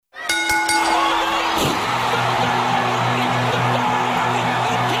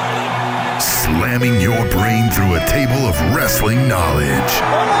jamming your brain through a table of wrestling knowledge. Oh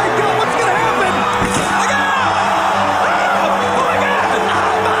my God, what's going to happen?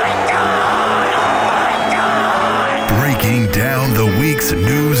 Oh my God! Breaking down the week's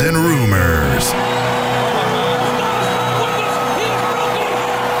news and rumors.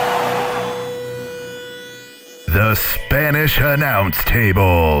 The Spanish Announce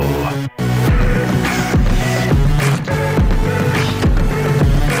Table.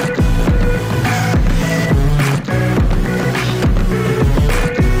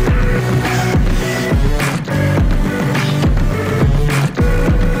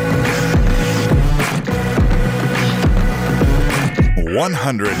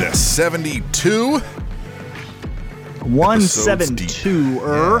 $172. 172.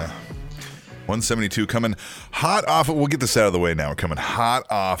 172 coming hot off of, we'll get this out of the way now. We're coming hot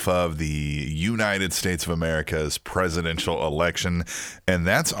off of the United States of America's presidential election. And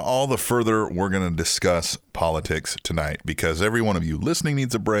that's all the further we're going to discuss politics tonight, because every one of you listening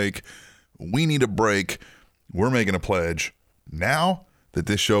needs a break. We need a break. We're making a pledge now that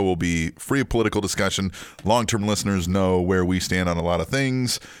this show will be free of political discussion. Long-term listeners know where we stand on a lot of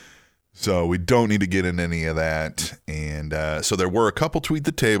things, so we don't need to get into any of that. And so there were a couple Tweet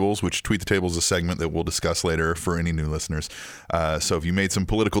the Tables, which Tweet the Table is a segment that we'll discuss later for any new listeners. So if you made some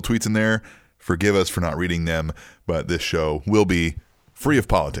political tweets in there, forgive us for not reading them, but this show will be free of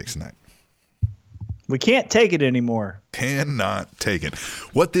politics tonight. We can't take it anymore. Cannot take it.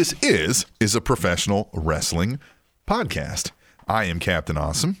 What this is a professional wrestling podcast. I am Captain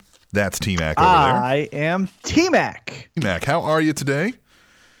Awesome. That's T-Mac over there. I am T-Mac. T-Mac, how are you today?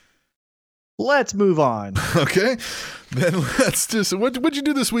 Let's move on. Okay. Then let's just, what'd you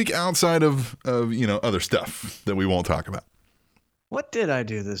do this week outside of other stuff that we won't talk about? What did I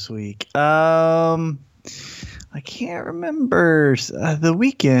do this week? I can't remember. The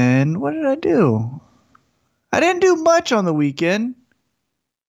weekend. What did I do? I didn't do much on the weekend,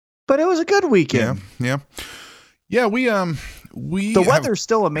 but it was a good weekend. Yeah. The weather's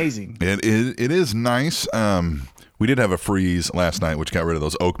still amazing. It is nice. We did have a freeze last night, which got rid of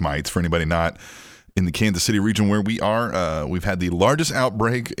those oak mites. For anybody not in the Kansas City region where we are, we've had the largest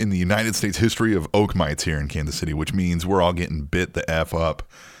outbreak in the United States history of oak mites here in Kansas City, which means we're all getting bit the F up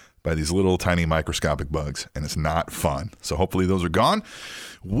by these little tiny microscopic bugs, and it's not fun. So hopefully those are gone.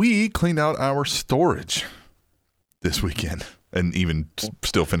 We cleaned out our storage this weekend, and even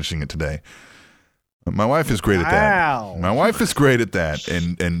still finishing it today. My wife is great at that. My wife is great at that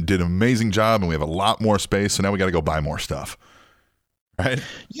and did an amazing job, and we have a lot more space, so now we got to go buy more stuff. Right?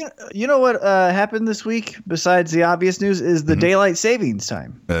 You know what happened this week, besides the obvious news, is the daylight savings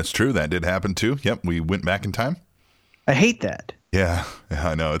time. That's true. That did happen, too. Yep, we went back in time. I hate that. Yeah,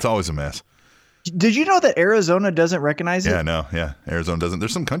 I know. It's always a mess. Did you know that Arizona doesn't recognize it? Yeah, no. Yeah, Arizona doesn't.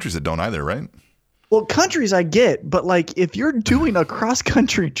 There's some countries that don't either, right? Well, countries I get, but like if you're doing a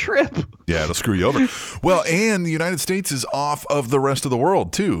cross-country trip. Yeah, it'll screw you over. Well, and the United States is off of the rest of the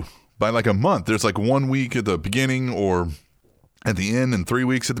world, too, by like a month. There's like 1 week at the beginning or at the end and 3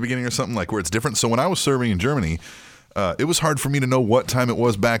 weeks at the beginning or something, like where it's different. So when I was serving in Germany, it was hard for me to know what time it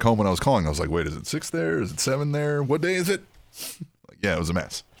was back home when I was calling. I was like, wait, is it 6 there? Is it 7 there? What day is it? Yeah, it was a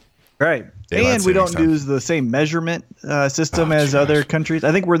mess. Right. And we don't use the same measurement system as other countries.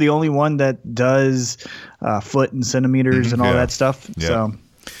 I think we're the only one that does foot and centimeters and all that stuff. Yeah. So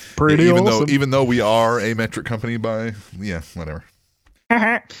pretty awesome. Even though we are a metric company by, whatever.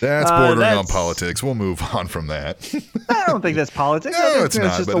 That's bordering on politics. We'll move on from that. I don't think that's politics. No, I think it's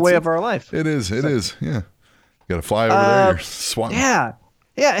not. just the way of our life. It is. It is. Yeah. You got to fly over there. You're swatting. Yeah.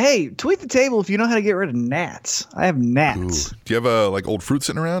 Yeah, hey, tweet the table if you know how to get rid of gnats. I have gnats. Ooh. Do you have like old fruit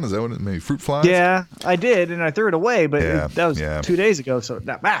sitting around? Is that what maybe fruit flies? Yeah, I did, and I threw it away, but that was 2 days ago. So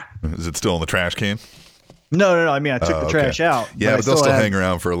Is it still in the trash can? No. I mean, I took the trash out. Yeah, but they'll still hang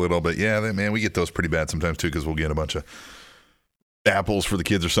around for a little bit. Yeah, man, we get those pretty bad sometimes too, because we'll get a bunch of apples for the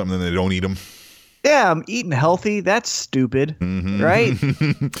kids or something, and they don't eat them. Yeah, I'm eating healthy. That's stupid, right?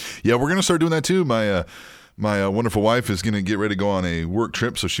 Yeah, we're gonna start doing that too. My wonderful wife is going to get ready to go on a work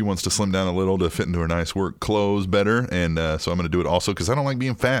trip, so she wants to slim down a little to fit into her nice work clothes better, and so I'm going to do it also because I don't like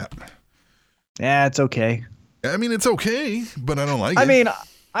being fat. Yeah, it's okay. I mean, it's okay, but I don't like it. I mean,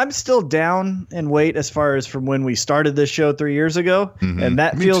 I'm still down in weight as far as from when we started this show 3 years ago, and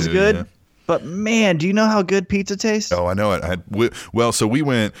that feels good. Yeah. But, man, do you know how good pizza tastes? Oh, I know it. So we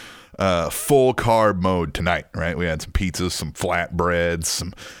went full carb mode tonight, right? We had some pizzas, some flatbreads,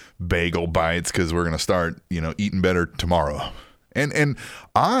 some bagel bites because we're going to start, eating better tomorrow. And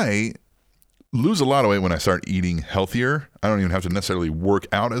I lose a lot of weight when I start eating healthier. I don't even have to necessarily work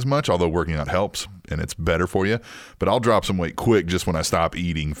out as much, although working out helps and it's better for you. But I'll drop some weight quick just when I stop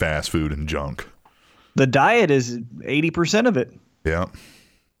eating fast food and junk. The diet is 80% of it. Yeah.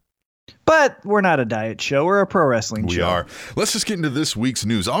 But we're not a diet show. We're a pro wrestling show. We are. Let's just get into this week's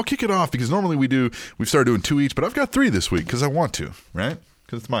news. I'll kick it off because normally we've started doing 2 each, but I've got 3 this week because I want to, right?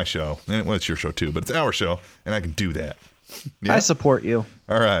 Because it's my show. And well, it's your show too, but it's our show, and I can do that. Yeah? I support you.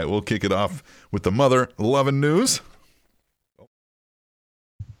 All right, we'll kick it off with the mother-loving news.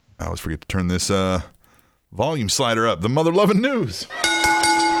 I always forget to turn this volume slider up. The mother-loving news.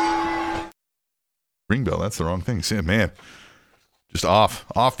 Ring bell, that's the wrong thing. See, man, just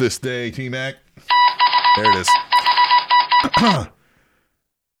off this day, T-Mac. There it is.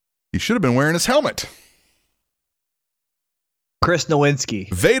 He should have been wearing his helmet. Chris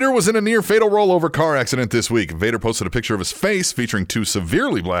Nowinski. Vader was in a near-fatal rollover car accident this week. Vader posted a picture of his face featuring 2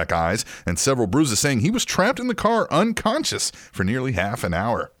 severely black eyes and several bruises, saying he was trapped in the car unconscious for nearly half an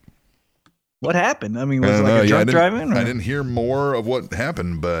hour. What happened? I mean, was it like a drunk driving? I didn't hear more of what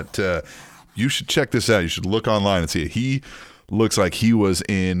happened, but you should check this out. You should look online and see it. He looks like he was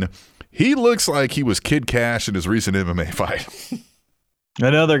Kid Cash in his recent MMA fight.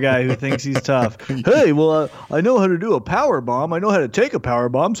 Another guy who thinks he's tough. Hey, well, I know how to do a power bomb. I know how to take a power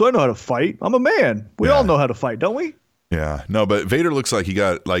bomb, so I know how to fight. I'm a man. We all know how to fight, don't we? Yeah. No, but Vader looks like he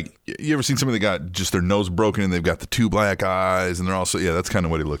got, like, you ever seen somebody that got just their nose broken and they've got the 2 black eyes and they're also, that's kind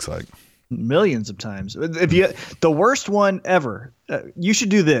of what he looks like. Millions of times. The worst one ever, you should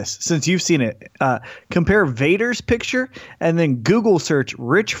do this since you've seen it. Compare Vader's picture and then Google search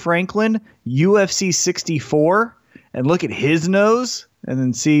Rich Franklin UFC 64 and look at his nose. And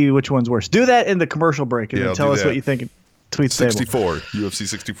then see which one's worse. Do that in the commercial break and then tell us what you think. Tweet 64, UFC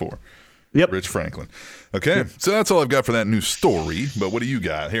 64. Yep. Rich Franklin. Okay, so that's all I've got for that news story. But what do you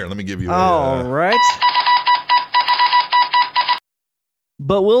got? Here, let me give you all right.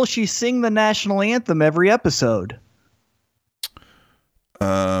 But will she sing the national anthem every episode?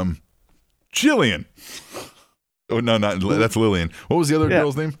 Jillian. Oh, no, that's Lillian. What was the other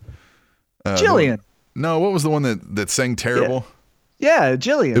girl's name? Jillian. No, what was the one that sang terrible? Yeah,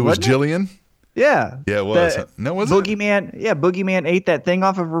 Jillian. It was Jillian? Yeah. Yeah, it was. No, was it? Boogeyman ate that thing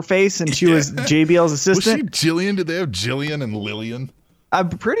off of her face and she was JBL's assistant. Was she Jillian? Did they have Jillian and Lillian? I'm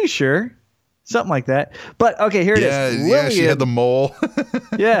pretty sure. Something like that. But, okay, here it is. Yeah, she had the mole.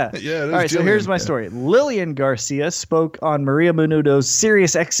 Yeah. Yeah. All right, so here's my story. Lillian Garcia spoke on Maria Menouno's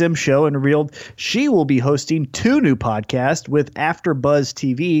Sirius XM show and revealed she will be hosting 2 new podcasts with AfterBuzz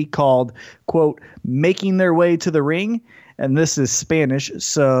TV called, quote, Making Their Way to the Ring. And this is Spanish,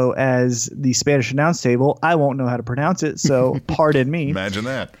 so as the Spanish announce table, I won't know how to pronounce it, so pardon me. Imagine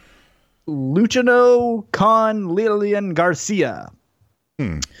that. Luciano con Lillian Garcia.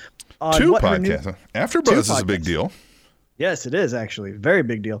 2 podcasts. AfterBuzz is a big deal. Yes, it is actually. Very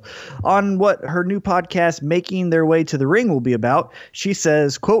big deal. On what her new podcast, Making Their Way to the Ring, will be about, she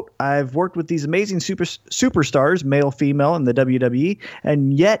says, quote, I've worked with these amazing superstars, male, female, in the WWE,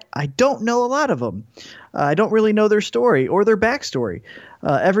 and yet I don't know a lot of them. I don't really know their story or their backstory.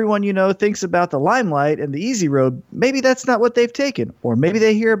 Everyone thinks about the limelight and the easy road. Maybe that's not what they've taken, or maybe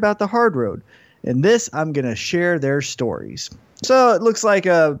they hear about the hard road. In this, I'm going to share their stories. So it looks like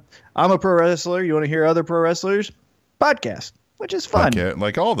I'm a pro wrestler. You want to hear other pro wrestlers? Podcast, which is fun.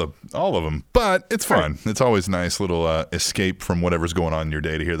 Like all of them, but it's fun. Right. It's always nice little escape from whatever's going on in your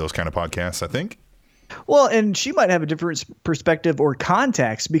day to hear those kind of podcasts, I think. Well, and she might have a different perspective or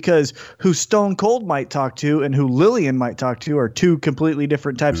context because who Stone Cold might talk to and who Lillian might talk to are 2 completely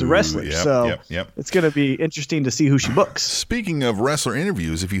different types of wrestlers. It's going to be interesting to see who she books. Speaking of wrestler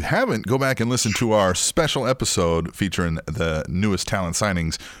interviews, if you haven't, go back and listen to our special episode featuring the newest talent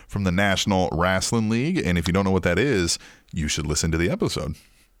signings from the National Wrestling League. And if you don't know what that is, you should listen to the episode.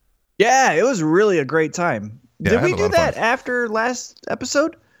 Yeah, it was really a great time. Yeah, Did we do that after last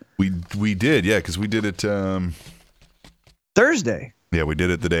episode? We did, yeah, because we did it Thursday. Yeah, we did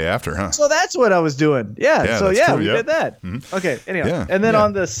it the day after, huh? So that's what I was doing. Yeah, true, we did that. Mm-hmm. Okay, anyhow. And then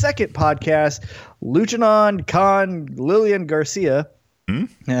on the second podcast, Luciano con Lillian Garcia,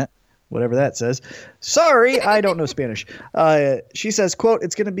 whatever that says. Sorry, I don't know Spanish. She says, quote,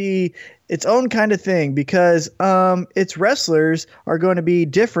 it's going to be its own kind of thing because its wrestlers are going to be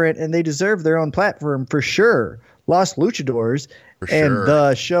different and they deserve their own platform for sure. Los Luchadors. And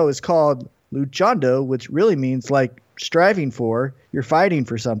the show is called Luchando, which really means like striving for, you're fighting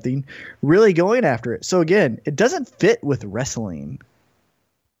for something, really going after it. So again, it doesn't fit with wrestling.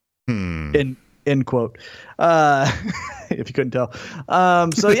 End quote. If you couldn't tell.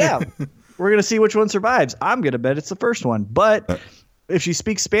 So yeah, we're going to see which one survives. I'm going to bet it's the first one. But if she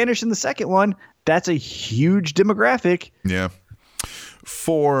speaks Spanish in the second one, that's a huge demographic. Yeah.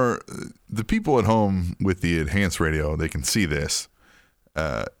 For the people at home with the enhanced radio, they can see this.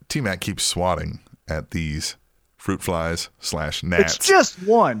 T-Mac keeps swatting at these fruit flies / gnats. It's just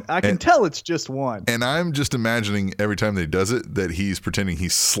one. I can tell it's just one. And I'm just imagining every time that he does it that he's pretending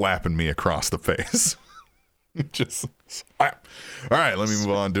he's slapping me across the face. Just slap. All right, let me move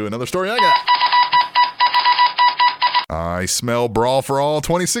on to another story I got. I smell Brawl for All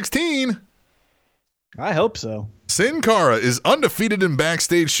 2016. I hope so. Sin Cara is undefeated in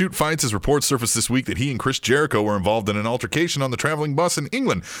backstage shoot fights as reports surfaced this week that he and Chris Jericho were involved in an altercation on the traveling bus in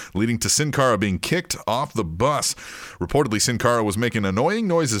England, leading to Sin Cara being kicked off the bus. Reportedly, Sin Cara was making annoying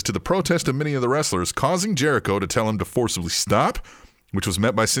noises to the protest of many of the wrestlers, causing Jericho to tell him to forcibly stop, which was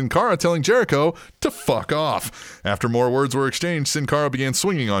met by Sin Cara telling Jericho to fuck off. After more words were exchanged, Sin Cara began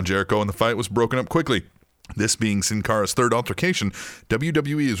swinging on Jericho and the fight was broken up quickly. This being Sin Cara's third altercation,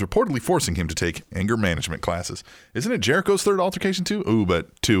 WWE is reportedly forcing him to take anger management classes. Isn't it Jericho's third altercation too? Ooh,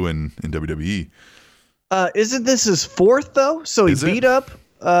 but 2 in WWE. Isn't this his fourth though? So he beat up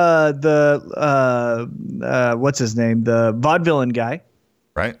what's his name? The vaudevillain guy.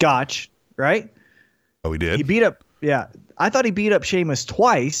 Right? Gotch, right? Oh, he did? He beat up, yeah. I thought he beat up Sheamus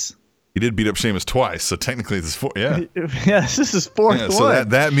twice. He did beat up Sheamus twice, so technically this is four. Yeah. Yeah, this is his fourth one. So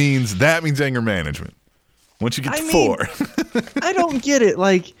that means anger management. Once you get to 4. I don't get it.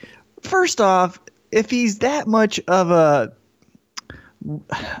 Like, first off, if he's that much of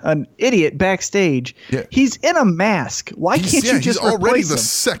an idiot backstage, he's in a mask. Why can't you just he's already replace the him?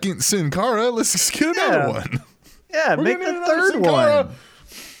 second Sin Cara. Let's just get another one. Yeah, make the third one.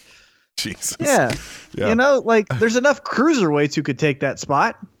 Jesus. Yeah. You know, like, there's enough cruiserweights who could take that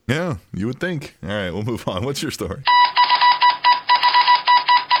spot. Yeah, you would think. All right, we'll move on. What's your story?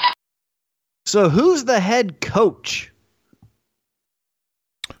 So who's the head coach?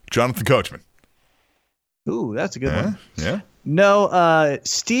 Jonathan Coachman. Ooh, that's a good one. Yeah. No,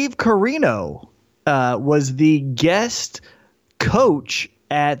 Steve Corino was the guest coach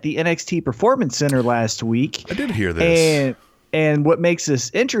at the NXT Performance Center last week. I did hear this. And what makes this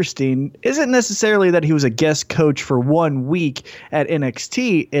interesting isn't necessarily that he was a guest coach for 1 week at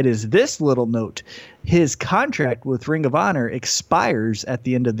NXT. It is this little note. His contract with Ring of Honor expires at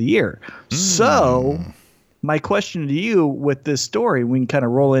the end of the year. So my question to you with this story, we can kind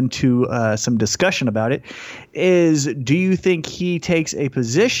of roll into some discussion about it, is do you think he takes a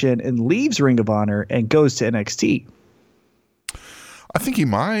position and leaves Ring of Honor and goes to NXT? I think he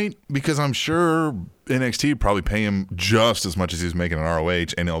might, because I'm sure NXT would probably pay him just as much as he's making an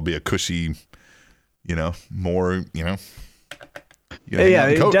ROH, and it'll be a cushy, more, Yeah,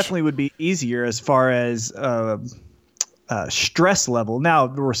 it definitely would be easier as far as stress level. Now,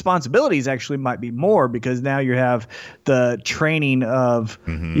 the responsibilities actually might be more because now you have the training of,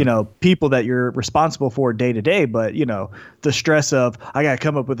 people that you're responsible for day to day. But, the stress of I got to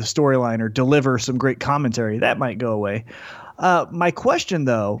come up with a storyline or deliver some great commentary, that might go away. My question,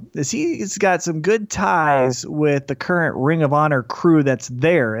 though, is he's got some good ties with the current Ring of Honor crew that's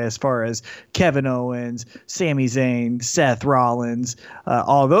there as far as Kevin Owens, Sami Zayn, Seth Rollins,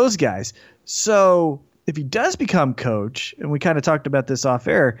 all those guys. So if he does become coach, and we kind of talked about this off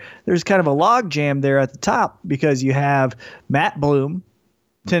air, there's kind of a log jam there at the top because you have Matt Bloom,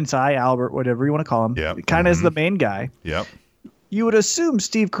 Tensai, Albert, whatever you want to call him, kind of as the main guy. Yep. You would assume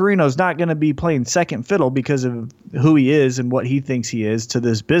Steve Corino's not going to be playing second fiddle because of who he is and what he thinks he is to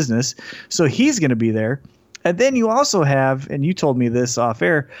this business. So he's going to be there. And then you also have, and you told me this off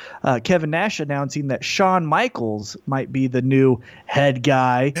air, Kevin Nash announcing that Shawn Michaels might be the new head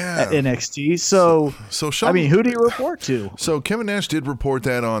guy at NXT. So Shawn, who do you report to? So Kevin Nash did report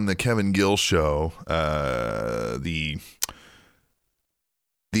that on the Kevin Gill show.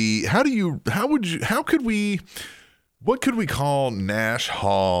 What could we call Nash,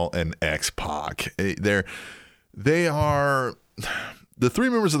 Hall, and X-Pac? They are the 3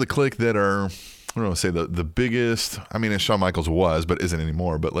 members of the Clique that are, I don't want to say the biggest. I mean, as Shawn Michaels was, but isn't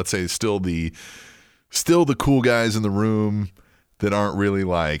anymore. But let's say still the cool guys in the room that aren't really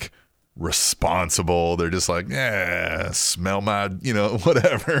like responsible. They're just like, smell my,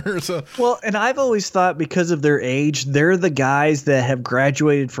 whatever. So well, and I've always thought because of their age, they're the guys that have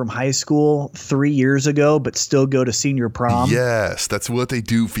graduated from high school 3 years ago, but still go to senior prom. Yes, that's what they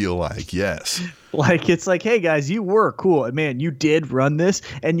do feel like. Yes. Like, it's like, hey guys, you were cool. And man, you did run this.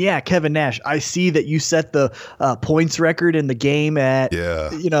 And yeah, Kevin Nash, I see that you set the points record in the game at,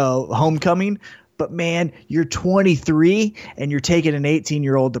 homecoming. But man, you're 23 and you're taking an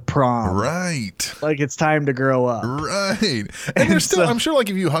 18-year-old to prom. Right. Like it's time to grow up. Right. And there's still, I'm sure, like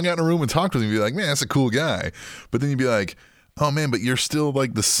if you hung out in a room and talked with him, you'd be like, man, that's a cool guy. But then you'd be like, oh man, but you're still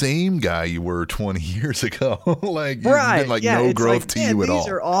like the same guy you were 20 years ago. Like, Right. There's been like yeah, no it's growth like, to man, you at these all.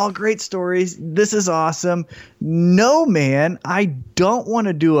 are all great stories. This is awesome. No, man, I don't want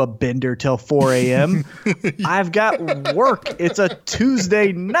to do a bender till 4 a.m. I've got work. It's a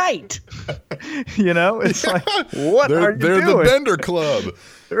Tuesday night. It's like, what are you they're doing? the Bender Club.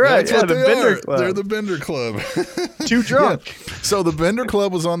 Right, That's yeah, what the they Bender are. Club. They're the Bender Club. Too drunk. Yeah. So the Bender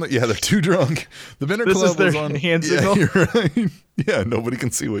Club was on they're too drunk. The Bender This Club is their was on hand yeah, signal? You're right. Yeah, nobody can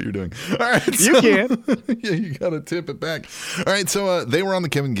see what you're doing. All right, You can. Yeah, you gotta tip it back. All right, so they were on the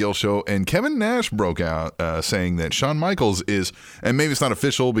Kevin Gill show, and Kevin Nash broke out saying that Shawn Michaels is, and maybe it's not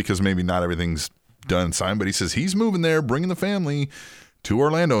official because maybe not everything's done and signed, but he says he's moving there, bringing the family to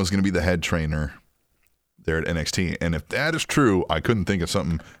Orlando, and is going to be the head trainer there at NXT. And if that is true, I couldn't think of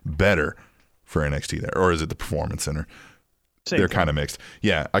something better for NXT there. Or is it the Performance Center? They're kind of mixed.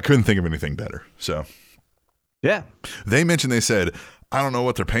 Yeah, I couldn't think of anything better. So Yeah. they said, I don't know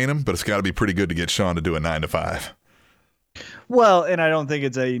what they're paying him, but it's got to be pretty good to get Shawn to do a 9 to 5. Well, and I don't think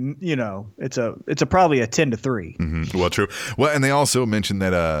it's it's probably a 10 to 3. Mm-hmm. Well, true. Well, and they also mentioned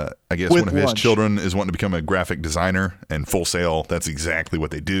that I guess With one of his lunch. children is wanting to become a graphic designer, and Full Sail, that's exactly what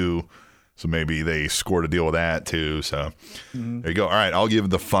they do. So maybe they scored a deal with that too. So There you go. All right, I'll give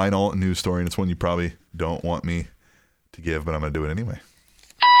the final news story, and it's one you probably don't want me to give, but I'm going to do it anyway.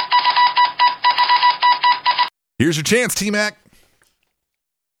 Here's your chance, T-Mac.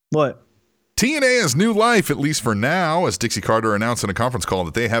 What? TNA has new life, at least for now, as Dixie Carter announced in a conference call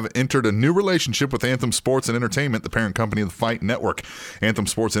that they have entered a new relationship with Anthem Sports and Entertainment, the parent company of the Fight Network. Anthem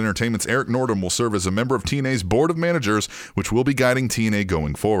Sports and Entertainment's Eric Nordum will serve as a member of TNA's board of managers, which will be guiding TNA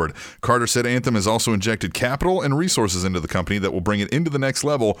going forward. Carter said Anthem has also injected capital and resources into the company that will bring it into the next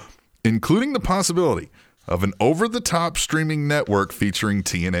level, including the possibility of an over-the-top streaming network featuring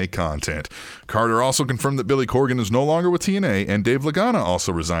TNA content. Carter also confirmed that Billy Corgan is no longer with TNA, and Dave Lagana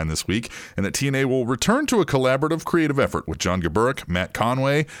also resigned this week, and that TNA will return to a collaborative creative effort with John Gaburik, Matt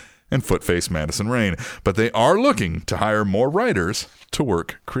Conway, and Footface Madison Rayne. But they are looking to hire more writers to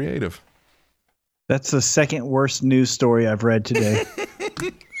work creative. That's the second worst news story I've read today.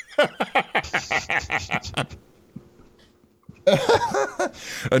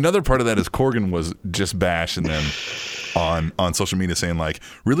 Another part of that is Corgan was just bashing them on social media, saying like,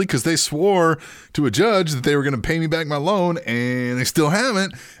 really, because they swore to a judge that they were going to pay me back my loan, and they still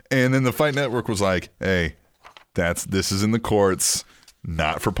haven't. And then the Fight Network was like, hey, this is in the courts,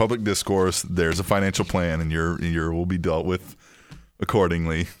 not for public discourse. There's a financial plan, and your will be dealt with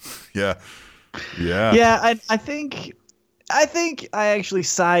accordingly. Yeah. I think I actually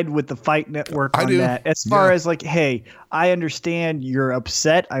side with the Fight Network on that. As far as like, hey, I understand you're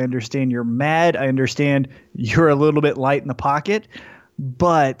upset. I understand you're mad. I understand you're a little bit light in the pocket,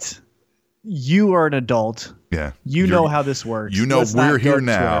 but you are an adult. Yeah. You know how this works. You know, Let's we're not go here to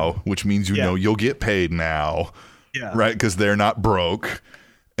now, it. which means you know you'll get paid now. Yeah. Right? Because they're not broke.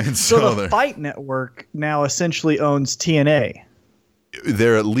 And So the Fight Network now essentially owns TNA.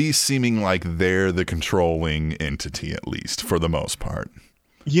 They're at least seeming like they're the controlling entity, at least for the most part.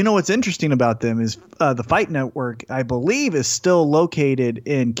 You know what's interesting about them is the Fight Network, I believe, is still located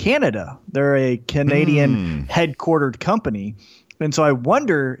in Canada. They're a Canadian headquartered company. And so I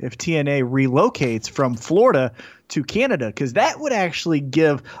wonder if TNA relocates from Florida to Canada, because that would actually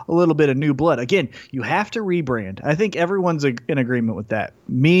give a little bit of new blood. Again, you have to rebrand. I think everyone's in agreement with that.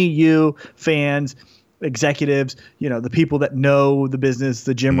 Me, you, fans, executives, the people that know the business,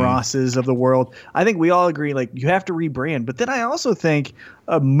 the Jim Rosses of the world. I think we all agree, like, you have to rebrand. But then I also think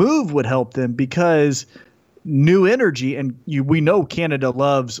a move would help them, because new energy, and we know Canada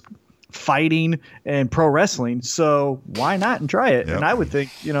loves fighting and pro wrestling, so why not and try it? Yep. And I would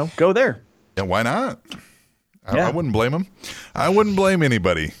think, go there. Yeah, why not? Yeah. I wouldn't blame them. I wouldn't blame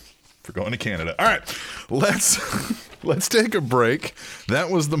anybody for going to Canada. All right, let's take a break.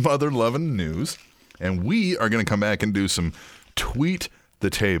 That was the mother-loving news. And we are going to come back and do some Tweet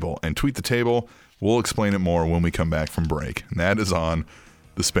the Table. And Tweet the Table, we'll explain it more when we come back from break. And that is on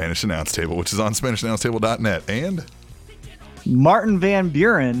the Spanish Announce Table, which is on SpanishAnnounceTable.net. And Martin Van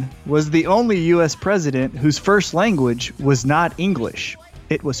Buren was the only U.S. president whose first language was not English.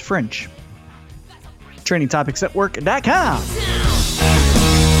 It was French. TrainingTopicsNetwork.com.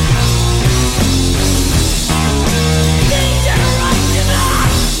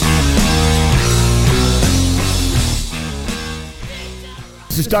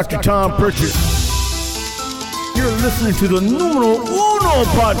 This is Dr. Tom Pritchard. You're listening to the Numero Uno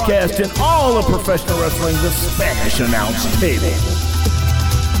podcast in all of professional wrestling, the Spanish Announce Table.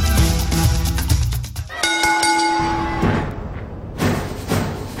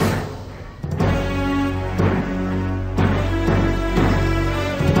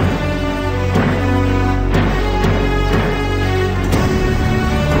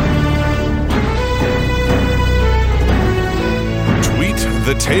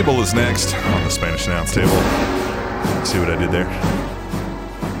 the Table is next on the Spanish Announce Table. See what I did there?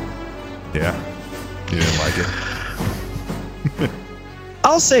 Yeah. You didn't like it?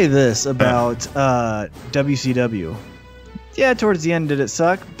 I'll say this about WCW. Yeah, towards the end did it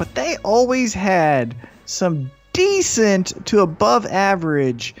suck, but they always had some decent to above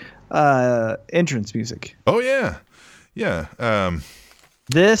average entrance music. Oh, yeah. Yeah.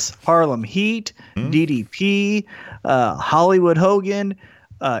 This, Harlem Heat, DDP, Hollywood Hogan,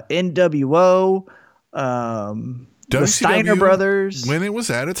 NWO, the Steiner Brothers. When it was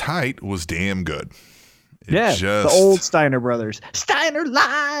at its height, was damn good. The old Steiner Brothers. Steiner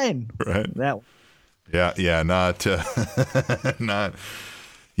Line! Right. That one. Yeah,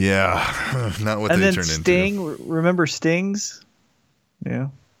 not what and they then turned Sting, into. remember Sting's? Yeah.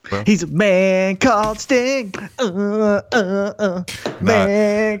 Well, He's a man called Sting. Man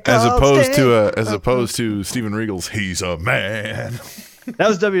called Sting. As opposed to Steven Regal's "He's a Man." That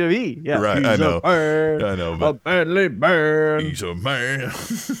was WWE. Yeah, Right, He's I know. A man, I know, a but manly man. he's a man.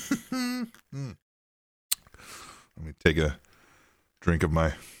 Let me take a drink of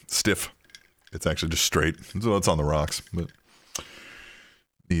my stiff. It's actually just straight, so it's on the rocks. But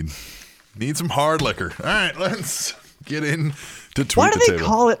need some hard liquor. All right, let's get in to tweet Why do the they table.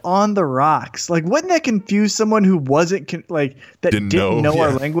 call it on the rocks? Like, wouldn't that confuse someone who wasn't didn't know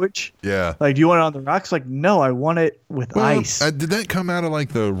our language? Yeah. Like, do you want it on the rocks? Like, no, I want it with ice. Did that come out of like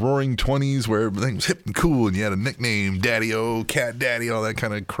the Roaring '20s where everything was hip and cool and you had a nickname, Daddy-O, Cat Daddy, all that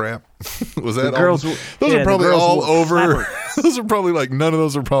kind of crap? Was that The girls all? were- Those yeah, are the probably girls all wore over. flappers. Those are probably like none of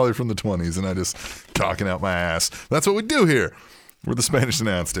those are probably from the '20s, and I just talking out my ass. That's what we do here. We're the Spanish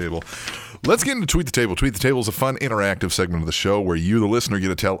Announce Table. Let's get into Tweet the Table. Tweet the Table is a fun, interactive segment of the show where you, the listener, get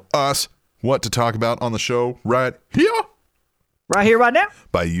to tell us what to talk about on the show right here Right here, right now.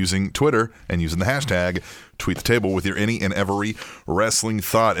 by using Twitter and using the hashtag Tweet the Table with your any and every wrestling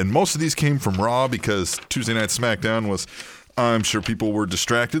thought. And most of these came from Raw because Tuesday Night SmackDown was, I'm sure people were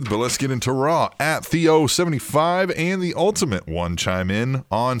distracted, but let's get into Raw. At Theo75 and the Ultimate One chime in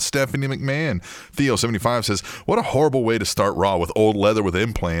on Stephanie McMahon. Theo75 says, what a horrible way to start Raw with old leather with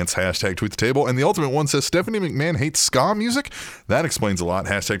implants. Hashtag Tweet the Table. And the Ultimate One says, Stephanie McMahon hates ska music? That explains a lot.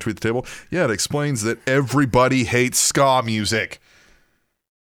 Hashtag Tweet the Table. Yeah, it explains that everybody hates ska music.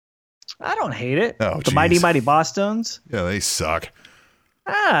 I don't hate it. Oh, the geez. Mighty Bosstones. Yeah, they suck.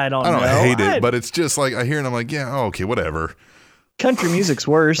 I don't I know. don't hate it, but it's just like I hear it and I'm like, yeah, okay, whatever. Country music's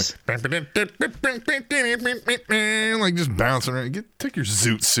worse. Like just bouncing around. Take your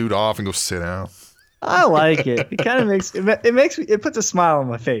zoot suit off and go sit down. I like it. It kind of it puts a smile on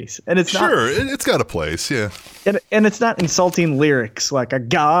my face, and it's Sure, it's got a place, yeah. and it's not insulting lyrics like I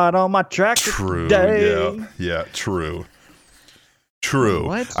got on my tractor True, today. yeah, true.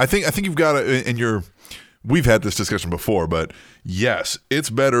 What? I think you've got to, and we've had this discussion before, but yes, it's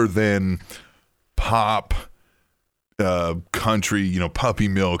better than pop, country, puppy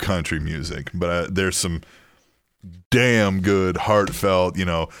mill country music. But there's some damn good, heartfelt,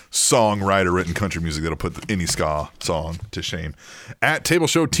 songwriter written country music that'll put any ska song to shame. At Table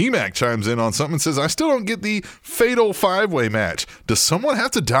Show, T-Mac chimes in on something and says, I still don't get the fatal 5-way match. Does someone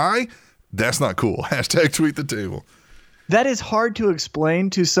have to die? That's not cool. Hashtag Tweet the Table. That is hard to explain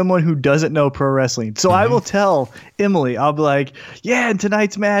to someone who doesn't know pro wrestling. So I will tell Emily, I'll be like, yeah, in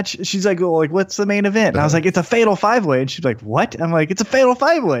tonight's match, she's like, well, what's the main event? And I was like, it's a fatal 5-way. And she's like, what? I'm like, it's a fatal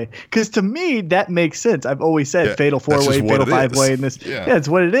 5-way. Because to me, that makes sense. I've always said fatal 4-way, fatal 5-way, and this. Yeah, it's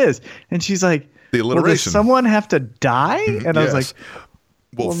what it is. And she's like, the alliteration. Well, does someone have to die? And I was like,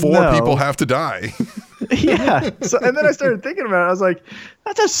 well, 4 no. people have to die. yeah. So, and then I started thinking about it. I was like,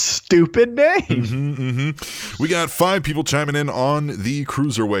 that's a stupid name. We got 5 people chiming in on the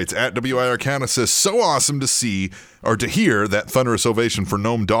cruiserweights. At WIR Counter says, so awesome to see or to hear that thunderous ovation for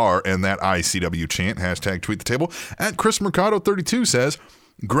Noam Dar and that ICW chant. Hashtag Tweet the Table. At Chris Mercado 32 says,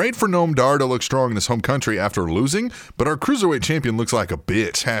 great for Noam Dar to look strong in his home country after losing, but our cruiserweight champion looks like a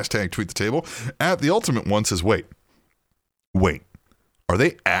bitch. Hashtag Tweet the Table. At the Ultimate One says, wait. Are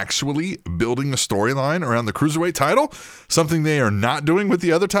they actually building a storyline around the Cruiserweight title? Something they are not doing with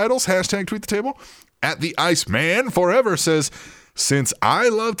the other titles? Hashtag Tweet the Table. At the Iceman Forever says, since I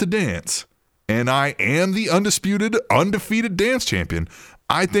love to dance and I am the undefeated dance champion,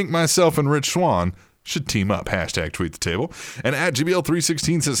 I think myself and Rich Swann should team up. Hashtag Tweet the Table. And at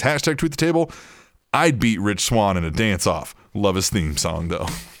GBL316 says, hashtag Tweet the Table. I'd beat Rich Swann in a dance off. Love his theme song though.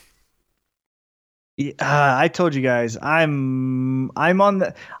 I told you guys I'm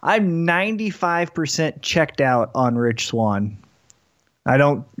 95% checked out on Rich Swann.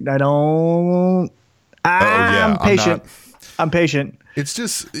 I'm patient. I'm patient. It's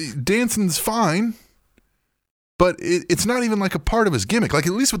just dancing's fine, but it's not even like a part of his gimmick. Like,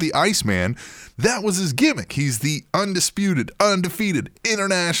 at least with the Iceman, that was his gimmick. He's the undisputed, undefeated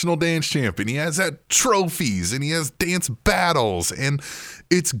international dance champion. He has had trophies and he has dance battles, and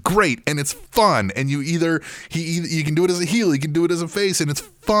it's great and it's fun. And you can do it as a heel, you can do it as a face, and it's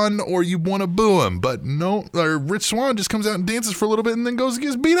fun, or you want to boo him. But no, Rich Swann just comes out and dances for a little bit and then goes and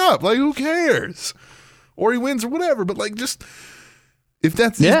gets beat up. Like, who cares? Or he wins or whatever. But like, just if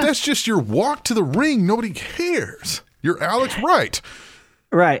that's just your walk to the ring, nobody cares. You're Alex Wright.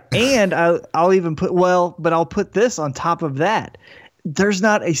 Right. And I'll even I'll put this on top of that. There's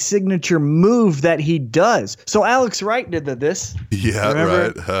not a signature move that he does. So Alex Wright did this. Yeah,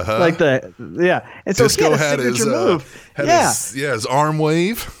 remember? right. Uh-huh. Like and so Disco he had a signature move. His arm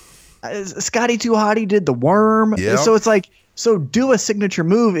wave. Scotty 2 Hotty did the worm. Yep. So it's like, so do a signature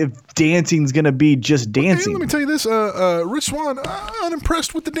move if dancing's going to be just dancing. Hey, let me tell you this, Rich Swann, I'm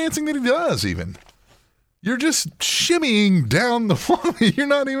unimpressed with the dancing that he does even. You're just shimmying down the wall. You're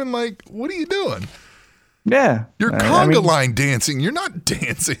not even like, what are you doing? Yeah. You're conga line dancing. You're not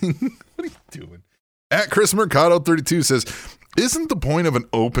dancing. What are you doing? At Chris Mercado 32 says, isn't the point of an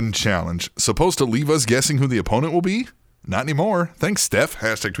open challenge supposed to leave us guessing who the opponent will be? Not anymore. Thanks, Steph.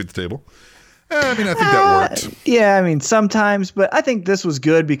 Hashtag tweet the table. I think that worked. Yeah, sometimes, but I think this was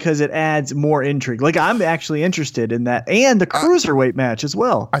good because it adds more intrigue. Like, I'm actually interested in that, and the cruiserweight match as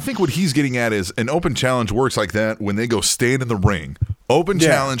well. I think what he's getting at is an open challenge works like that when they go stand in the ring. Open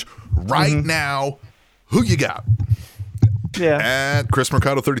challenge right now. Who you got? Yeah. At Chris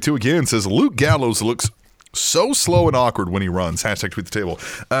Mercado 32 again says Luke Gallows looks so slow and awkward when he runs. Hashtag tweet the table.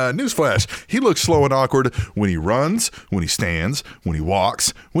 Newsflash. He looks slow and awkward when he runs, when he stands, when he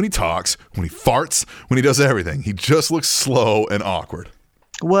walks, when he talks, when he farts, when he does everything. He just looks slow and awkward.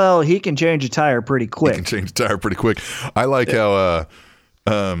 Well, he can change a tire pretty quick. I like how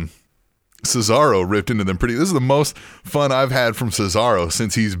Cesaro ripped into them pretty. This is the most fun I've had from Cesaro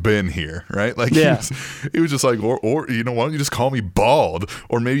since he's been here, right? Like, he was just like, or you know, why don't you just call me bald?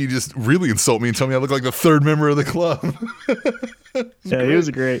 Or maybe you just really insult me and tell me I look like the third member of the club. He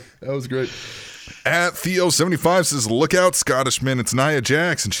was great. That was great. At Theo75 says, look out, Scottishman. It's Nia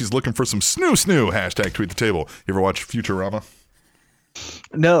Jax, and she's looking for some snoo. Hashtag tweet the table. You ever watch Futurama?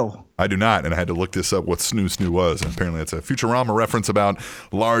 No. I do not, and I had to look this up what snoo was. And apparently it's a Futurama reference about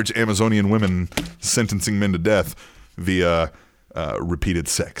large Amazonian women sentencing men to death via repeated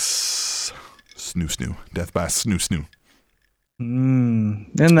sex. Snoo. Death by snoo.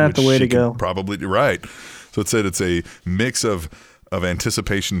 Isn't that the way to go? Probably right. So it said it's a mix of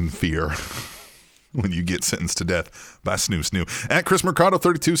anticipation and fear when you get sentenced to death by snoo. At Chris Mercado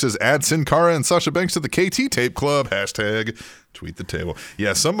 32 says, add Sin Cara and Sasha Banks to the KT Tape Club. Hashtag tweet the table.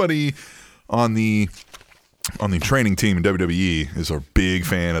 Yeah, somebody on the training team in WWE is a big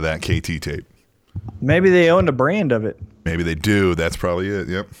fan of that KT tape. Maybe they owned a brand of it. Maybe they do. That's probably it.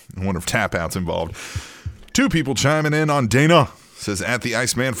 Yep. I wonder if Tap Out's involved. Two people chiming in on Dana. Says, at the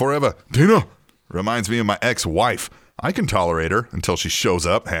Iceman Forever. Dana reminds me of my ex-wife. I can tolerate her until she shows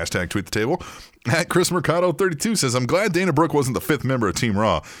up. Hashtag tweet the table. At Chris Mercado 32 says, I'm glad Dana Brooke wasn't the fifth member of Team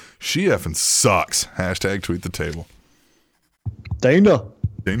Raw. She effing sucks. Hashtag tweet the table. Dana.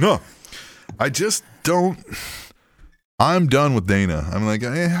 I just don't. I'm done with Dana. I'm like,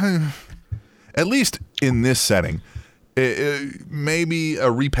 at least in this setting, maybe a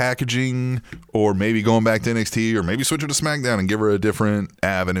repackaging, or maybe going back to NXT, or maybe switch her to SmackDown and give her a different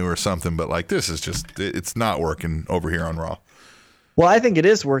avenue or something. But like, this is just, it's not working over here on Raw. Well, I think it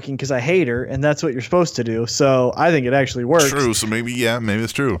is working because I hate her, and that's what you're supposed to do. So I think it actually works. True. So maybe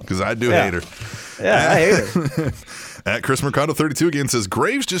it's true because I do hate her. Yeah, I hate her. At Chris Mercado 32 again says,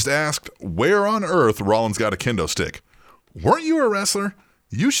 Graves just asked where on earth Rollins got a kendo stick. Weren't you a wrestler?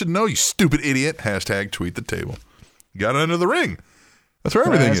 You should know, you stupid idiot. Hashtag tweet the table. You got it under the ring. That's where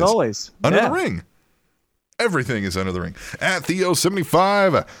everything is. As always. Under the ring. Everything is under the ring. At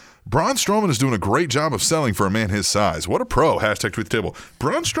Theo75, Braun Strowman is doing a great job of selling for a man his size. What a pro. Hashtag tweet the table.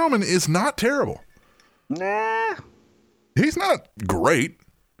 Braun Strowman is not terrible. Nah. He's not great.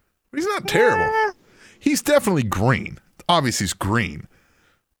 He's not terrible. He's definitely green. Obviously, he's green.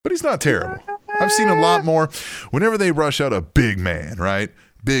 But he's not terrible. I've seen a lot more. Whenever they rush out a big man, right?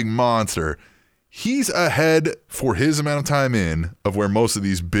 Big monster. He's ahead for his amount of time in of where most of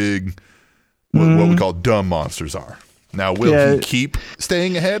these big, what we call dumb monsters are. Now, will he keep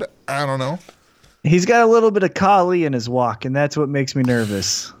staying ahead? I don't know. He's got a little bit of Kali in his walk, and that's what makes me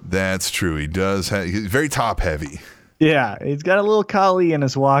nervous. That's true. He does. He's very top heavy. Yeah, he's got a little Kali in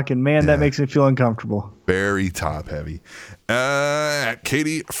his walk, and man, that makes me feel uncomfortable. Very top heavy.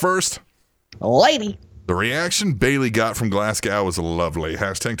 Katie first. Lady. The reaction Bayley got from Glasgow was lovely.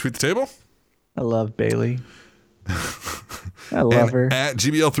 Hashtag tweet the table. I love Bayley. I love her. At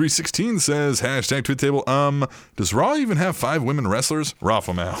GBL316 says, hashtag tweet table, does Raw even have 5 women wrestlers?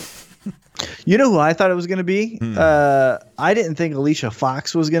 Rafa Mal. You know who I thought it was going to be? I didn't think Alicia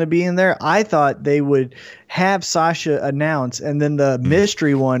Fox was going to be in there. I thought they would have Sasha announce, and then the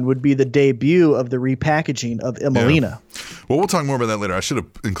mystery one would be the debut of the repackaging of Emelina. Yeah. Well, we'll talk more about that later. I should have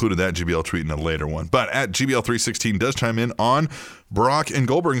included that GBL tweet in a later one. But at GBL316 does chime in on Brock and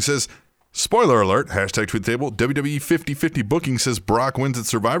Goldberg and says, spoiler alert, hashtag tweet table, WWE 50-50 booking says Brock wins at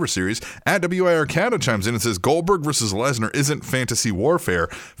Survivor Series. At WIR Canada chimes in and says Goldberg versus Lesnar isn't fantasy warfare.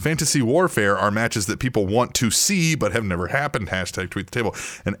 Fantasy warfare are matches that people want to see but have never happened. Hashtag tweet the table.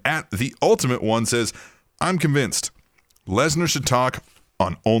 And at the ultimate one says, I'm convinced Lesnar should talk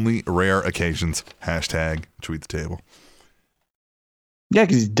on only rare occasions. Hashtag tweet the table. Yeah,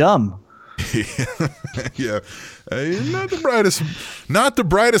 because he's dumb. Yeah, not the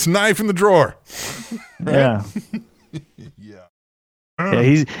brightest knife in the drawer. Yeah.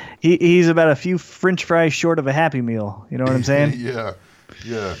 Yeah, he's about a few French fries short of a Happy Meal. You know what I'm saying? Yeah,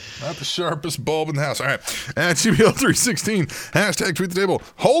 not the sharpest bulb in the house. All right, at GBL316, hashtag tweet the table.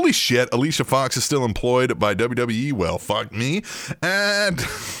 Holy shit, Alicia Fox is still employed by WWE. Well, fuck me. And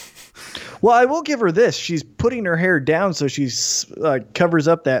well, I will give her this. She's putting her hair down so she's covers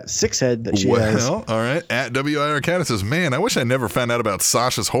up that 6 head that she has. Well, all right. At WIR Canada says, man, I wish I never found out about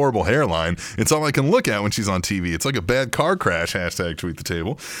Sasha's horrible hairline. It's all I can look at when she's on TV. It's like a bad car crash. Hashtag tweet the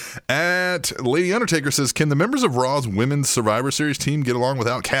table. At Lady Undertaker says, can the members of Raw's Women's Survivor Series team get along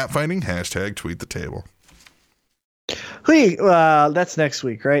without catfighting? Hashtag tweet the table. That's next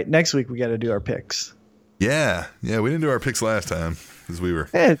week, right? Next week we got to do our picks. Yeah. We didn't do our picks last time because we were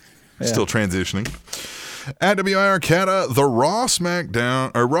still transitioning. At WIR Canada, the Raw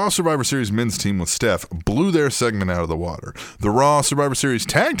Survivor Series men's team with Steph blew their segment out of the water. The Raw Survivor Series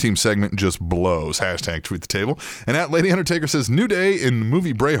tag team segment just blows. Hashtag tweet the table. And at Lady Undertaker says, New Day in the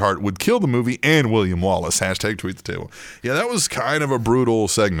movie Braveheart would kill the movie and William Wallace. Hashtag tweet the table. Yeah, that was kind of a brutal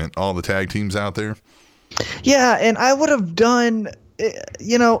segment. All the tag teams out there. Yeah, and I would have done,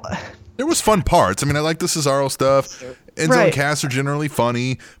 there was fun parts. I mean, I like the Cesaro stuff. Enzo and Cass are generally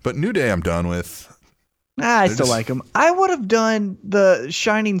funny, but New Day I'm done with. I still like them. I would have done the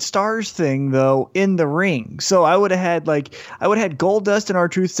Shining Stars thing though in the ring. So I would have had Goldust and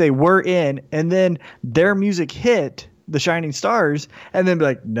R-Truth say we're in, and then their music hit the Shining Stars, and then be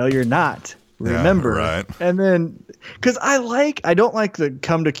like, no, you're not. Remember, right? And then because I don't like the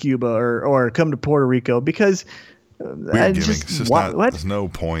come to Cuba or come to Puerto Rico because there's no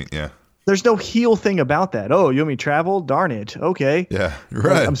point. Yeah. There's no heel thing about that. Oh, you want me to travel? Darn it. Okay. Yeah,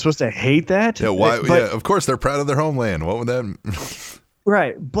 right. I'm supposed to hate that? Yeah, why? Of course, they're proud of their homeland. What would that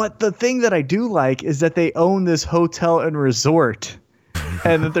Right. But the thing that I do like is that they own this hotel and resort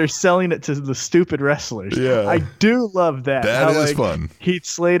and that they're selling it to the stupid wrestlers. Yeah. I do love that. That is fun. Heath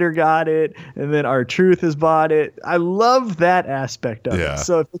Slater got it, and then R-Truth has bought it. I love that aspect of it.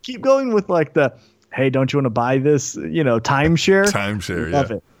 So if we keep going with like the, hey, don't you want to buy this, timeshare? Timeshare,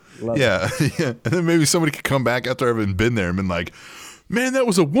 love it. Yeah. And then maybe somebody could come back after having been there and been like, man, that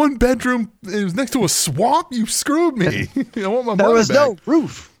was a 1-bedroom. It was next to a swamp. You screwed me. I want my money back. There was no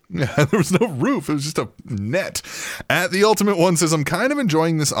roof. Yeah, there was no roof. It was just a net. At the ultimate one says, I'm kind of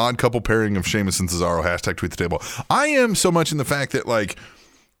enjoying this odd couple pairing of Sheamus and Cesaro. Hashtag tweet the table. I am so much in the fact that like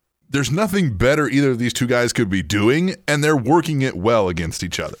there's nothing better either of these two guys could be doing, and they're working it well against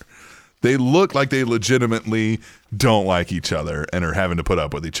each other. They look like they legitimately don't like each other and are having to put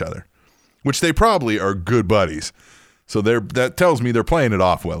up with each other, which they probably are good buddies. So that tells me they're playing it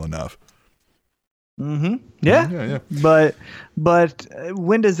off well enough. Mm-hmm. Yeah. But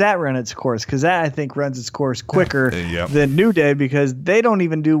when does that run its course? Because that I think runs its course quicker than New Day because they don't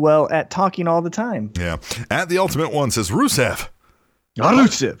even do well at talking all the time. Yeah. At the ultimate one says Rusev.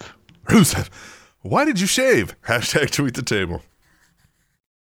 Rusev. Why did you shave? Hashtag tweet the table.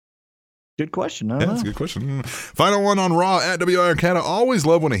 Good question. That's a good question. Final one on Raw at WIR Canada. Always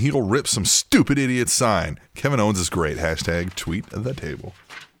love when a heel rips some stupid idiot sign. Kevin Owens is great. Hashtag tweet the table.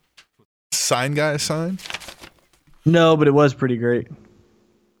 Sign guy sign? No, but it was pretty great.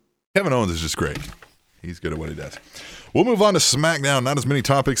 Kevin Owens is just great. He's good at what he does. We'll move on to SmackDown. Not as many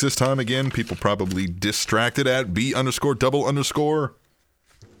topics this time. Again, people probably distracted at B_double_.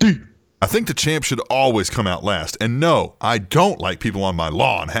 I think the champ should always come out last. And no, I don't like people on my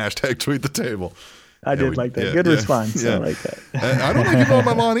lawn. Hashtag tweet the table. I did like that. Good response. I like that. I don't like people on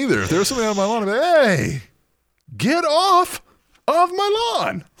my lawn either. If there's somebody on my lawn, I'd be like, hey, get off of my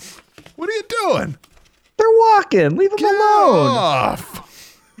lawn. What are you doing? They're walking. Leave them alone.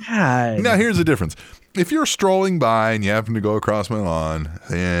 Off. God. Now, here's the difference. If you're strolling by and you happen to go across my lawn,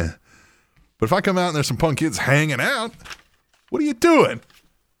 But if I come out and there's some punk kids hanging out, what are you doing?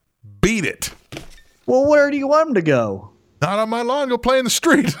 Beat it. Well, where do you want them to go? Not on my lawn. Go play in the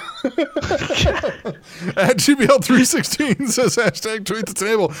street. At GBL316 says hashtag tweet the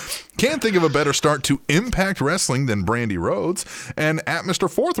table. Can't think of a better start to Impact Wrestling than Brandy Rhodes. And at Mr.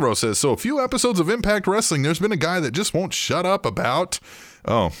 Fourth Row says, so a few episodes of Impact Wrestling, there's been a guy that just won't shut up about,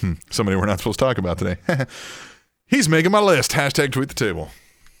 somebody we're not supposed to talk about today. He's making my list. Hashtag tweet the table.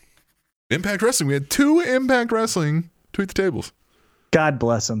 Impact Wrestling. We had 2 Impact Wrestling tweet the tables. God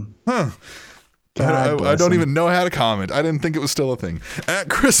bless him. Huh. I don't even know how to comment. I didn't think it was still a thing. At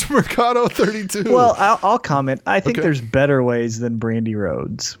Chris Mercado 32. Well, I'll comment. I think there's better ways than Brandy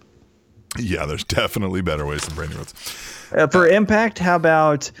Rhodes. Yeah, there's definitely better ways than Brandy Rhodes. For Impact, how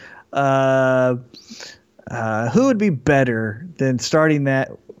about who would be better than starting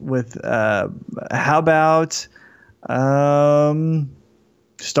that with? How about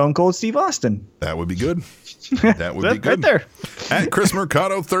Stone Cold Steve Austin? That would be good. That would be good. Right there. At Chris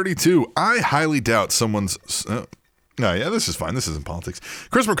Mercado 32, I highly doubt someone's. This is fine. This isn't politics.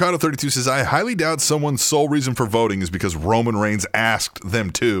 Chris Mercado 32 says, I highly doubt someone's sole reason for voting is because Roman Reigns asked them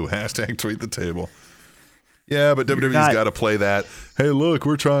to. Hashtag tweet the table. Yeah, but WWE's got to play that. Hey, look,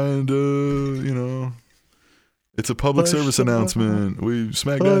 we're trying to, it's a public service announcement. We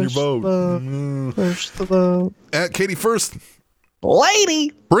smack down your vote. Push the vote. At Katie First.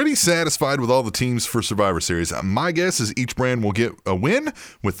 Lady. Pretty satisfied with all the teams for Survivor Series. My guess is each brand will get a win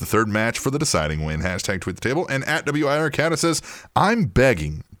with the third match for the deciding win. Hashtag tweet the table. And at WIR Cata says, I'm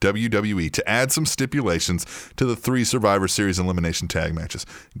begging WWE to add some stipulations to the 3 Survivor Series elimination tag matches.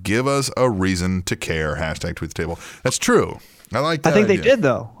 Give us a reason to care. Hashtag tweet the table. That's true. I like that. I think they did,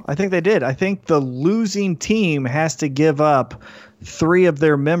 though. I think they did. I think the losing team has to give up 3 of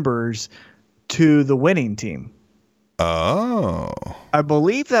their members to the winning team. Oh, I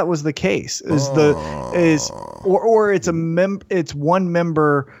believe that was the case. Or it's one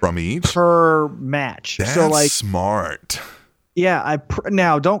member from each per match. That's so smart. Yeah,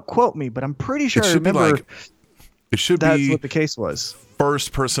 now don't quote me, but I'm pretty sure I remember. It should that's be what the case was.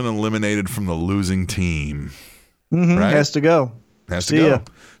 First person eliminated from the losing team. Mm-hmm, right? Has to go. Has to go.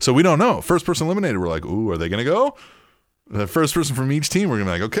 So we don't know. First person eliminated. We're like, ooh, are they going to go? The first person from each team, we're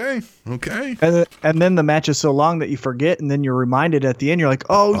going to be like, okay. And then the match is so long that you forget, and then you're reminded at the end, you're like,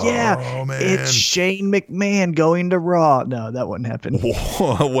 man. It's Shane McMahon going to Raw. No, that wouldn't happen.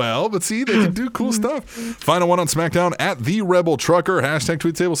 Well, but see, they can do cool stuff. Final one on SmackDown at The Rebel Trucker. Hashtag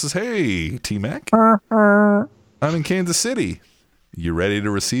tweet table says, hey, T-Mac, I'm in Kansas City. You ready to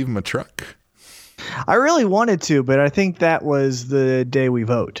receive my truck? I really wanted to, but I think that was the day we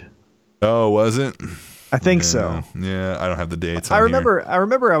vote. Oh, was it? I think so. Yeah, I don't have the dates. I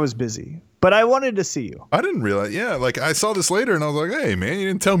remember I was busy, but I wanted to see you. I didn't realize. Yeah, like I saw this later, and I was like, "Hey, man, you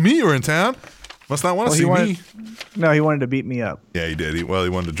didn't tell me you were in town. Must not want to see me." No, he wanted to beat me up. Yeah, he did. He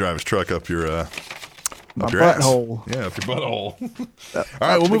wanted to drive his truck up your my up your butthole. Ass. Yeah, up your butthole. All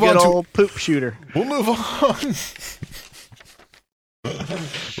right, we'll move on to old poop shooter. We'll move on.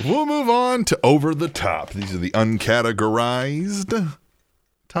 We'll move on to Over the Top. These are the uncategorized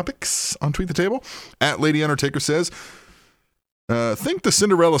topics on Tweet the Table. At Lady Undertaker says, think the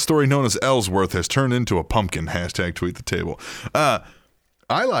Cinderella story known as Ellsworth has turned into a pumpkin. Hashtag Tweet the Table. I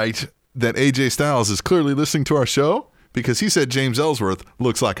liked that AJ Styles is clearly listening to our show because he said James Ellsworth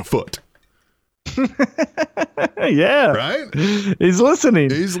looks like a foot. Yeah. Right? He's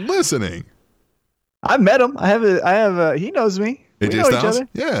listening. He's listening. I met him. I have he knows me. AJ we know Styles?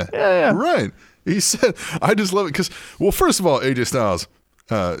 each other. Yeah. Right. He said, I just love it because, well, first of all, AJ Styles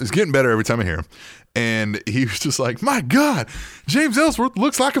is getting better every time I hear him. And he was just like, my God, James Ellsworth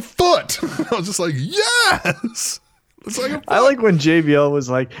looks like a foot. I was just like, yes. Looks like a foot. I like when JBL was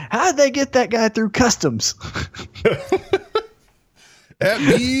like, how'd they get that guy through customs? At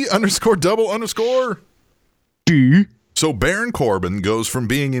B_double_. So Baron Corbin goes from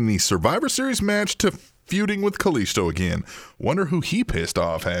being in the Survivor Series match to feuding with Kalisto again. Wonder who he pissed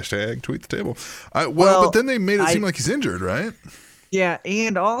off. Hashtag Tweet the Table. But then they made it seem like he's injured, right? Yeah,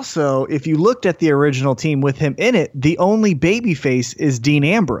 and also, if you looked at the original team with him in it, the only babyface is Dean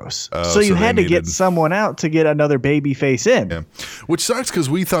Ambrose. So you had to get someone out to get another babyface in. Yeah. Which sucks because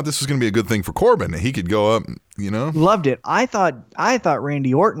we thought this was going to be a good thing for Corbin. He could go up, Loved it. I thought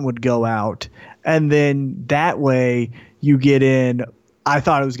Randy Orton would go out, and then that way you get in. I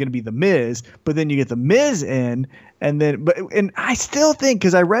thought it was going to be The Miz, but then you get The Miz in, and I still think,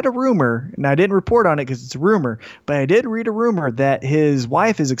 because I read a rumor, and I didn't report on it because it's a rumor, but I did read a rumor that his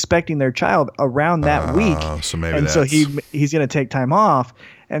wife is expecting their child around that week, so he's going to take time off,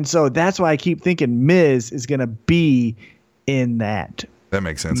 and so that's why I keep thinking Miz is going to be in that That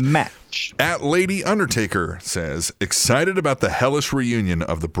makes sense. match. At Lady Undertaker says, excited about the hellish reunion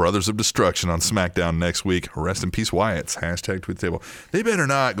of the Brothers of Destruction on SmackDown next week. Rest in peace, Wyatts. Hashtag tweet the table. They better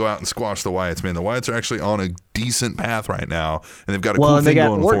not go out and squash the Wyatts, man. The Wyatts are actually on a decent path right now, and they've got a cool thing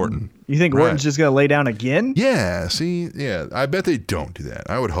going with Orton. You think Orton's just going to lay down again? Yeah, see? Yeah, I bet they don't do that.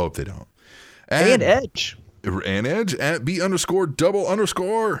 I would hope they don't. And Edge. And Edge at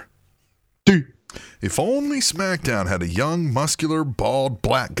B_double_. If only SmackDown had a young, muscular, bald,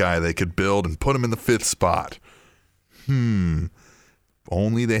 black guy they could build and put him in the 5th spot.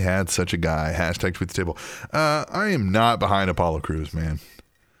 Only they had such a guy. Hashtag tweet the table. I am not behind Apollo Crews, man.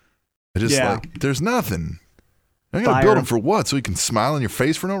 I just there's nothing. I'm going to build him for what? So he can smile in your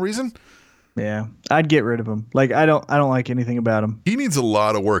face for no reason? Yeah, I'd get rid of him. Like, I don't like anything about him. He needs a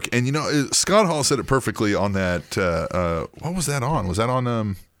lot of work. And, Scott Hall said it perfectly on that. What was that on? Was that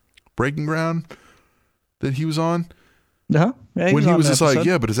on Breaking Ground that he was on? Yeah, when he was just like,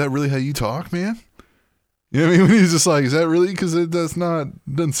 yeah, but is that really how you talk, man? You know what I mean? When he's just like, is that really? Because it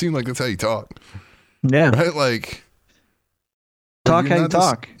doesn't seem like that's how you talk. Yeah. Right? Like, talk how you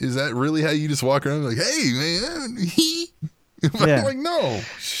talk. Is that really how you just walk around like, hey, man? Yeah. Like, no,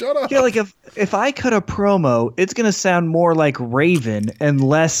 shut up. Yeah, like if I cut a promo, it's going to sound more like Raven and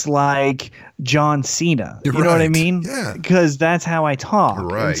less like John Cena. You know what I mean? Yeah. Because that's how I talk.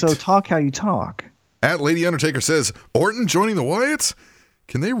 Right. And so talk how you talk. At Lady Undertaker says, Orton joining the Wyatts?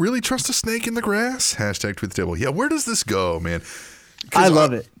 Can they really trust a snake in the grass? Hashtag tweet the table. Yeah, where does this go, man? I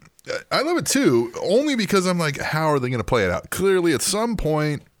love it. I love it too, only because I'm like, how are they going to play it out? Clearly, at some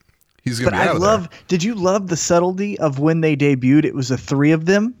point, he's going to be out of there. Did you love the subtlety of when they debuted? It was the 3 of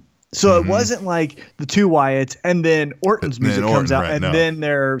them. So it wasn't like the 2 Wyatts and then Orton's music comes out then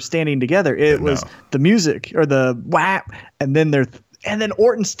they're standing together. It was the music or the whap and then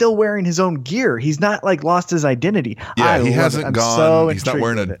Orton's still wearing his own gear. He's not like lost his identity. Yeah, he hasn't gone. He's not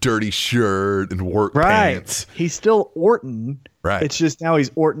wearing a dirty shirt and work pants. He's still Orton. Right. It's just now he's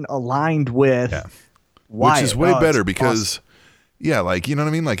Orton aligned with Wyatt. Which is way better because like, you know what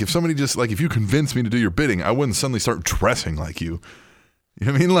I mean? Like if somebody just like, if you convince me to do your bidding, I wouldn't suddenly start dressing like you. You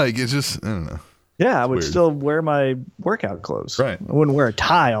know what I mean? Like it's just, I don't know. Yeah, I would still wear my workout clothes. Right. I wouldn't wear a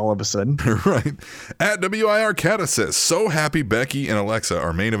tie all of a sudden. Right. At WIR Cata says, so happy Becky and Alexa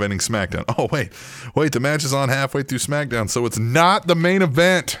are main eventing SmackDown. Oh, wait, the match is on halfway through SmackDown, so it's not the main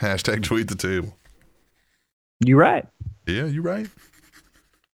event. Hashtag tweet the table. You right. Yeah, you right.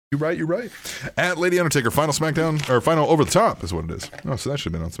 You're right. At Lady Undertaker, final SmackDown, or final Over the Top is what it is. Oh, so that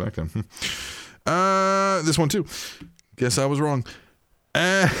should have been on SmackDown. This one too. Guess I was wrong.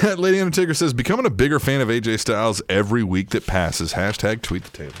 Lady Undertaker says, becoming a bigger fan of AJ Styles every week that passes. Hashtag tweet the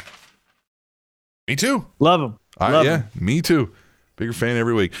table. Me too. Love him. Yeah, me too. Bigger fan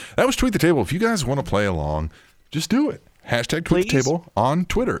every week. That was Tweet the Table. If you guys want to play along, just do it. Hashtag tweet the table on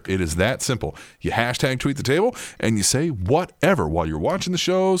Twitter. It is that simple. You hashtag tweet the table and you say whatever while you're watching the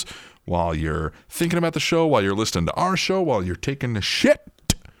shows, while you're thinking about the show, while you're listening to our show, while you're taking the shit.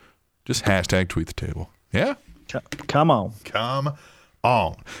 Just hashtag tweet the table. Yeah? Come on.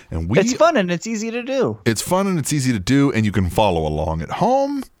 And it's fun and it's easy to do. It's fun and it's easy to do, and you can follow along at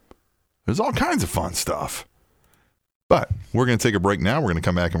home. There's all kinds of fun stuff. But we're going to take a break now. We're going to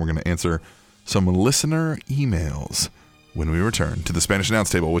come back and we're going to answer some listener emails when we return to the Spanish Announce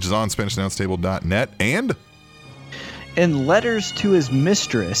Table, which is on SpanishAnnounceTable.net. And in letters to his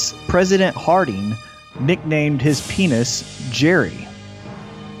mistress, President Harding nicknamed his penis Jerry.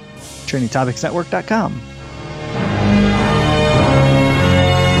 TrainingTopicsNetwork.com.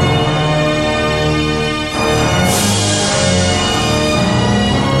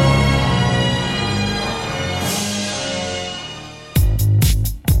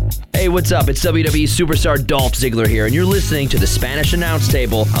 Hey, what's up? It's WWE superstar Dolph Ziggler here, and you're listening to the Spanish Announce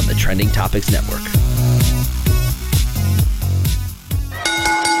Table on the Trending Topics Network.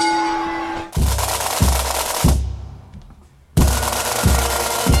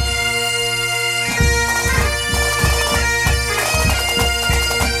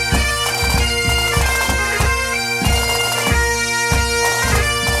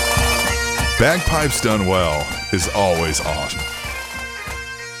 Bagpipes done well is always awesome.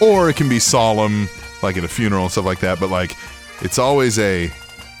 Or it can be solemn, like at a funeral and stuff like that, but like, it's always if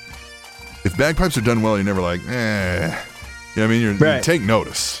bagpipes are done well, you're never like, You know what I mean? You take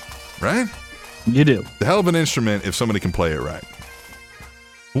notice, right? You do. The hell of an instrument if somebody can play it right.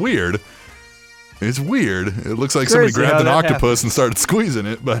 Weird. It's weird. It looks like somebody grabbed an octopus and started squeezing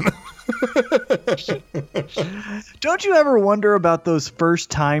it, but... Don't you ever wonder about those first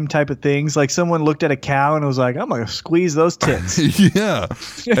time type of things? Like someone looked at a cow and was like, I'm going to squeeze those tits. Yeah.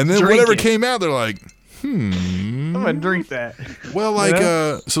 And then whatever came out, they're like, I'm gonna drink that.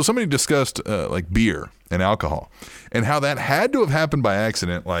 Well, so somebody discussed like beer and alcohol and how that had to have happened by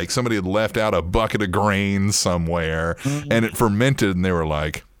accident. Like somebody had left out a bucket of grain somewhere and it fermented and they were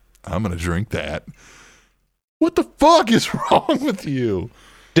like, I'm going to drink that. What the fuck is wrong with you?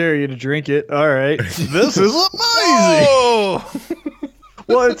 Dare you to drink it. All right. This is amazing. Oh!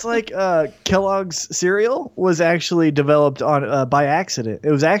 Well, it's like Kellogg's cereal was actually developed on by accident.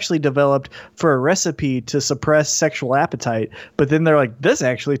 It was actually developed for a recipe to suppress sexual appetite. But then they're like, this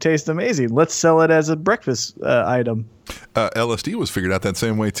actually tastes amazing. Let's sell it as a breakfast item. LSD was figured out that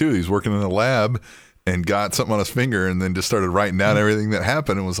same way, too. He was working in a lab and got something on his finger and then just started writing down everything that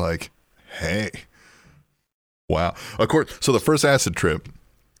happened and was like, hey. Wow. Of course, so the first acid trip,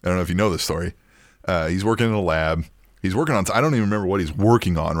 I don't know if you know this story. He's working in a lab. He's working on, I don't even remember what he's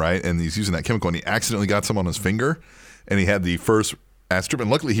working on, right? And he's using that chemical, and he accidentally got some on his finger, and he had the first acid trip.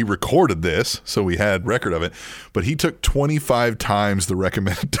 And luckily, he recorded this, so we had record of it. But he took 25 times the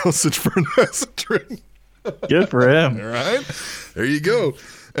recommended dosage for an acid trip. Good for him. All right? There you go.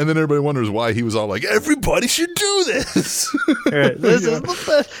 And then everybody wonders why he was all like, everybody should do this. Right. This is the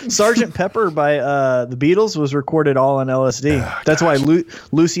best. Sgt. Pepper by the Beatles was recorded all on LSD. That's why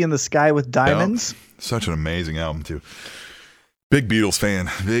Lucy in the Sky with Diamonds. Yep. Such an amazing album, too. Big Beatles fan.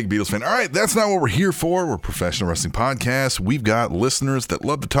 Big Beatles fan. All right, that's not what we're here for. We're a professional wrestling podcast. We've got listeners that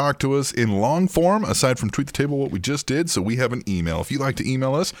love to talk to us in long form, aside from Tweet the Table, what we just did. So we have an email. If you'd like to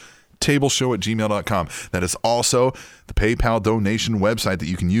email us, tableshow@gmail.com. That is also the PayPal donation website that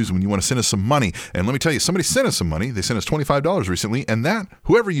you can use when you want to send us some money. And let me tell you, somebody sent us some money. They sent us $25 recently, and that,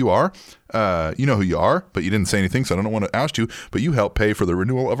 whoever you are, you know who you are, but you didn't say anything, so I don't want to oust you, but you helped pay for the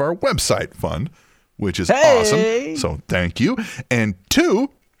renewal of our website fund, which is awesome. So thank you. And 2,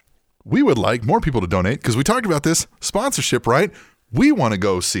 we would like more people to donate because we talked about this sponsorship, right? We want to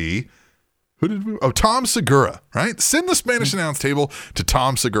go see... Who did we? Oh, Tom Segura, right? Send the Spanish Announce Table to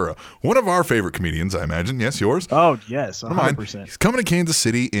Tom Segura, one of our favorite comedians, I imagine. Yes, yours? Oh, yes, 100%. He's coming to Kansas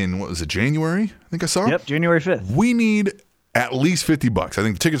City in, what was it, January? I think I saw. Yep, January 5th. We need at least $50. I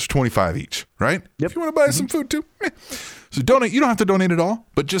think the tickets are $25 each, right? Yep. If you want to buy some food too. So donate. You don't have to donate at all,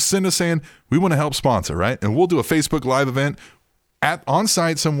 but just send us saying we want to help sponsor, right? And we'll do a Facebook Live event on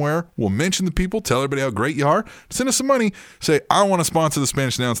site somewhere. We'll mention the people, tell everybody how great you are, send us some money, say, I want to sponsor the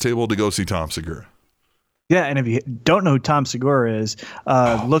Spanish Announce Table to go see Tom Segura. Yeah, and if you don't know who Tom Segura is,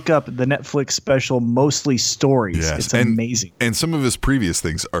 look up the Netflix special Mostly Stories. Yes. It's amazing. And some of his previous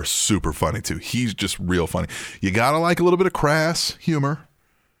things are super funny too. He's just real funny. You got to like a little bit of crass humor,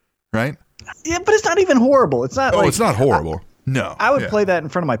 right? Yeah, but it's not even horrible. It's not it's not horrible. No. I would play that in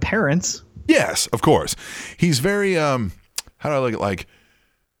front of my parents. Yes, of course. He's very how do I look at, like,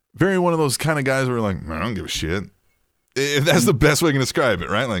 very one of those kind of guys where you're like, I don't give a shit. If that's the best way I can describe it,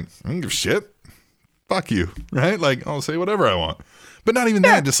 right? Like, I don't give a shit. Fuck you, right? Like, I'll say whatever I want. But not even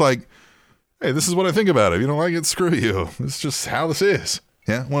that, just like, hey, this is what I think about it. If you don't like it, screw you. It's just how this is.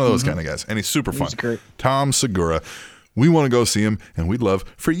 Yeah, one of those kind of guys. And he's super fun. Great. Tom Segura. We want to go see him, and we'd love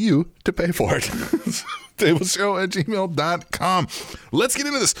for you to pay for it. tableshow@gmail.com. Let's get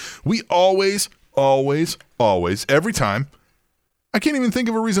into this. We always, every time, I can't even think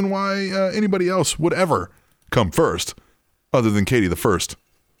of a reason why anybody else would ever come first other than Katie the first.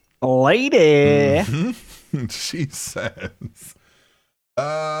 Lady. Mm-hmm. She says,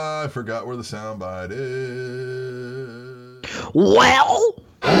 I forgot where the soundbite is. Well.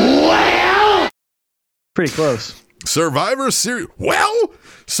 Pretty close. Survivor Series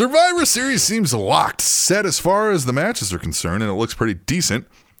seems locked, set as far as the matches are concerned, and it looks pretty decent,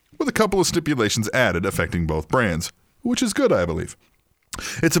 with a couple of stipulations added affecting both brands, which is good, I believe.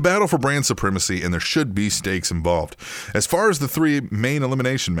 It's a battle for brand supremacy, and there should be stakes involved. As far as the 3 main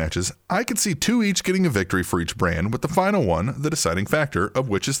elimination matches, I could see 2 each getting a victory for each brand, with the final one the deciding factor of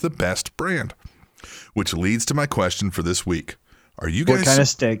which is the best brand. Which leads to my question for this week. Are you guys... What kind of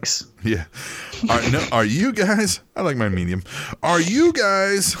stakes? Yeah. Are you guys... I like my medium. Are you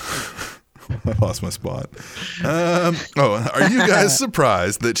guys... I lost my spot. Are you guys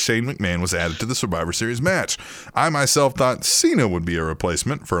surprised that Shane McMahon was added to the Survivor Series match? I myself thought Cena would be a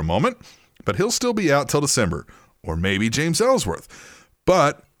replacement for a moment, but he'll still be out till December. Or maybe James Ellsworth.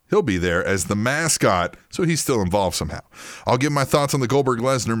 But he'll be there as the mascot, so he's still involved somehow. I'll give my thoughts on the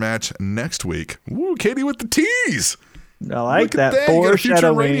Goldberg-Lesnar match next week. Woo, Katie with the tease. I like that. You got a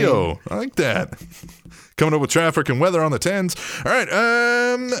future radio. I like that. Coming up with traffic and weather on the 10s. All right,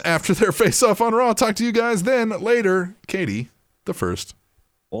 after their face-off on Raw, I'll talk to you guys then later. Katie, the first.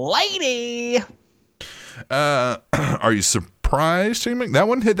 Lady. Are you surprised, Shane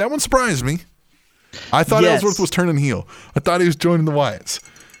McMahon? That one surprised me. I thought Ellsworth was turning heel. I thought he was joining the Wyatts.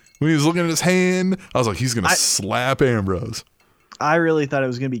 When he was looking at his hand, I was like, he's going to slap Ambrose. I really thought it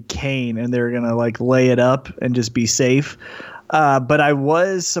was going to be Kane and they were going to like lay it up and just be safe. But I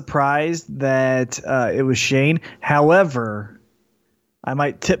was surprised that it was Shane. However, I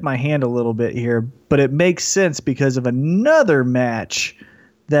might tip my hand a little bit here, but it makes sense because of another match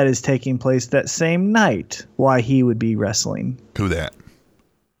that is taking place that same night why he would be wrestling. Who that?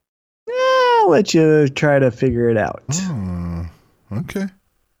 I'll let you try to figure it out. Okay.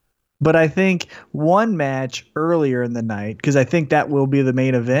 But I think one match earlier in the night, because I think that will be the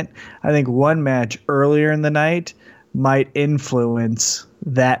main event, I think one match earlier in the night might influence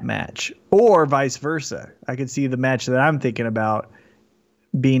that match, or vice versa. I could see the match that I'm thinking about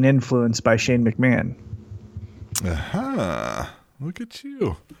being influenced by Shane McMahon. Aha. Look at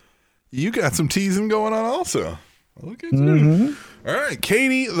you. You got some teasing going on also. Look at you. All right.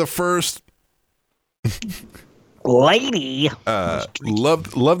 Katie, the first lady.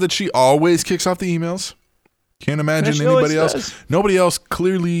 Love that she always kicks off the emails. Can't imagine anybody else. Does. Nobody else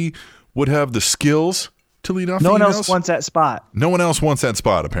clearly would have the skills to lead off the emails. No one else wants that spot. No one else wants that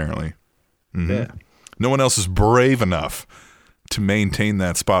spot, apparently. Mm-hmm. Yeah. No one else is brave enough to maintain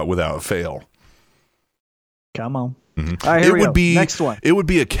that spot without fail. Come on. Mm-hmm. All right, here we go. Next one. It would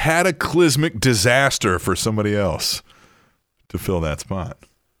be a cataclysmic disaster for somebody else to fill that spot.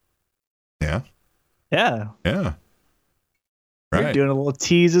 Yeah. Yeah. Yeah. You're Right. doing a little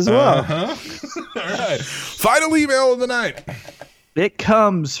tease as well. Uh-huh. All right. Final email of the night. It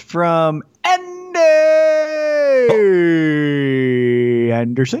comes from Andy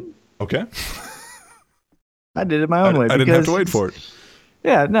Anderson. Okay. I did it my own way. I didn't have to wait for it.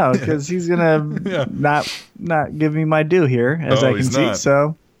 Yeah, no, because he's gonna Yeah. not give me my due here, as I can he's see. not.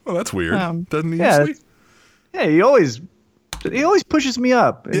 So Well, that's weird. Doesn't he yeah, usually? yeah, he always pushes me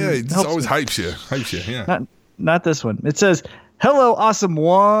up. and Yeah, he just helps always me. hypes you. Yeah. Not this one. It says, "Hello, awesome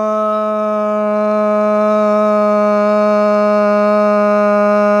one."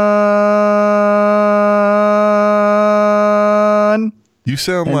 You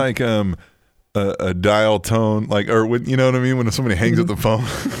sound like a dial tone, like, or when, you know what I mean, when somebody hangs up the phone.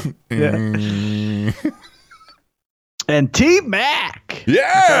 Yeah. And T Mac.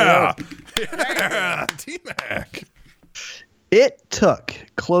 Yeah. Yeah. T-Mac. It took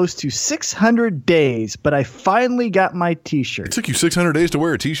close to 600 days, but I finally got my It T-shirt. took you 600 days to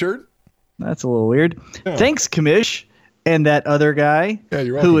wear a T-shirt? That's a little weird. Yeah. Thanks, Kamish, and that other guy Yeah,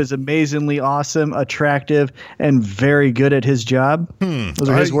 you're who welcome. is amazingly awesome, attractive, and very good at his job. Those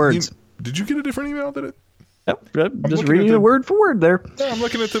are his words. Did you get a different email? Did it? Yep, just looking reading at it word for word there. Yeah, I'm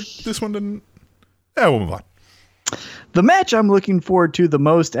looking at this one. Didn't. Yeah, we'll move on. The match I'm looking forward to the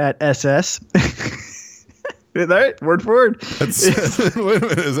most at SS. All right, word for word. That's, wait a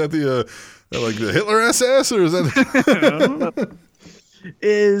minute. Is that the like the Hitler SS or is that?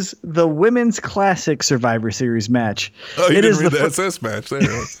 Is the Women's Classic Survivor Series match. Oh, you It didn't is read the the SS match there.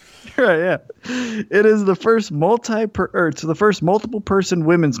 Right, yeah. It is the first multiple person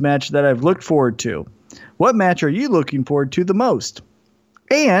women's match that I've looked forward to. What match are you looking forward to the most?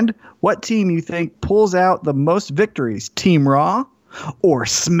 And what team you think pulls out the most victories? Team Raw or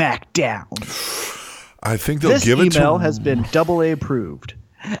SmackDown? I think they'll This give it to. email has been AA approved.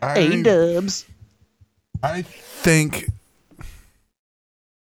 A-dubs. I think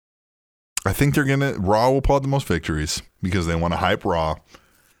they're gonna. Raw will pull out the most victories because they want to hype Raw.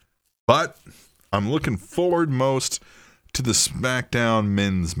 But I'm looking forward most to the SmackDown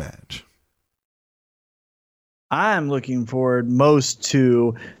men's match. I'm looking forward most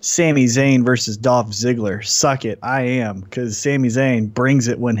to Sami Zayn versus Dolph Ziggler. Suck it, I am, because Sami Zayn brings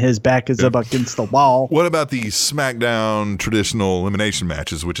it when his back is up against the wall. What about the SmackDown traditional elimination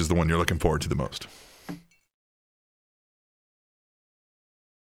matches, which is the one you're looking forward to the most?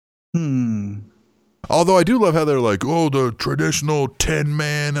 Although I do love how they're like, oh, the traditional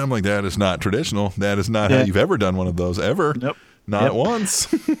 10-man. I'm like, that is not traditional. That is not how you've ever done one of those, ever. Nope. Not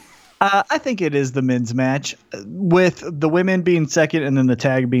once. I think it is the men's match, with the women being second and then the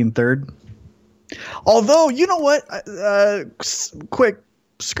tag being third. Although, you know what? Quick,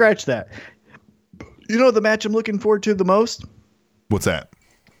 scratch that. You know the match I'm looking forward to the most? What's that?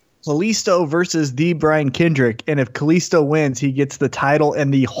 Kalisto versus the Brian Kendrick. And if Kalisto wins, he gets the title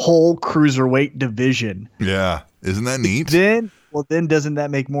and the whole cruiserweight division. Yeah. Isn't that neat? Then doesn't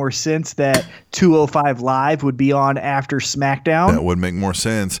that make more sense that 205 Live would be on after SmackDown? That would make more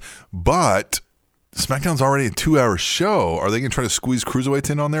sense. But SmackDown's already a 2-hour show. Are they going to try to squeeze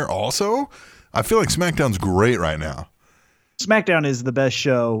cruiserweights in on there also? I feel like SmackDown's great right now. SmackDown is the best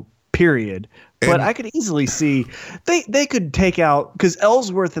show, period. But I could easily see they could take out, because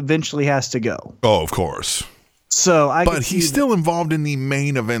Ellsworth eventually has to go. Oh, of course. So but he's still involved in the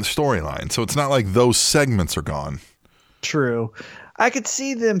main event storyline. So it's not like those segments are gone. True. I could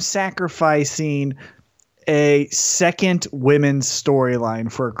see them sacrificing a second women's storyline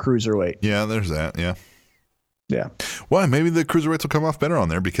for a cruiserweight. Yeah, there's that. Yeah. Yeah. Well, maybe the cruiserweights will come off better on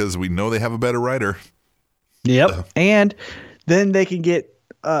there because we know they have a better writer. Yep. And then they can get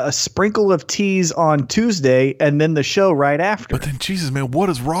a sprinkle of teas on Tuesday and then the show right after. But then, Jesus, man, what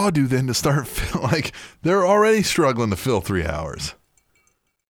does Raw do then to start? Like, they're already struggling to fill 3 hours.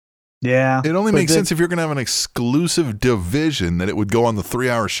 Yeah. It only makes sense if you're going to have an exclusive division that it would go on the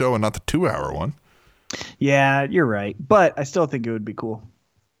 3-hour show and not the 2-hour one. Yeah, you're right. But I still think it would be cool.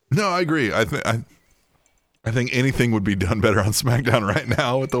 No, I agree. I think anything would be done better on SmackDown right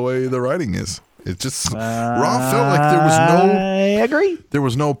now with the way the writing is. It just Raw felt like I agree. There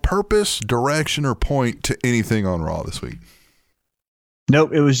was no purpose, direction, or point to anything on Raw this week.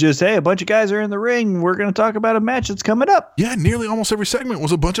 Nope, it was just, hey, a bunch of guys are in the ring. We're going to talk about a match that's coming up. Yeah, nearly almost every segment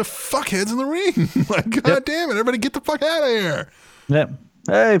was a bunch of fuckheads in the ring. Like, God damn it, everybody get the fuck out of here. Yep.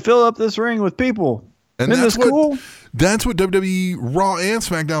 Hey, fill up this ring with people. And Isn't this cool? That's what WWE Raw and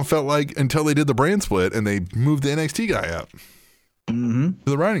SmackDown felt like until they did the brand split and they moved the NXT guy up to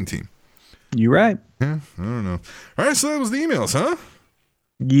the writing team. You're right. Yeah, I don't know. All right, so that was the emails, huh?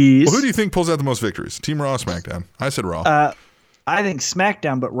 Yes. Well, who do you think pulls out the most victories? Team Raw or SmackDown? I said Raw. I think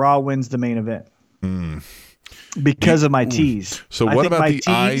SmackDown, but Raw wins the main event. Because of my tease. So what about the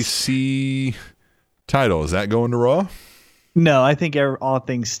IC title? Is that going to Raw? No, I think all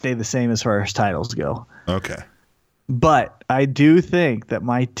things stay the same as far as titles go. Okay. But I do think that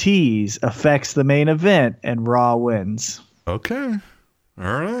my tease affects the main event and Raw wins. Okay.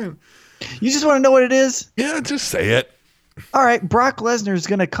 All right. You just want to know what it is? Yeah, just say it. All right, Brock Lesnar is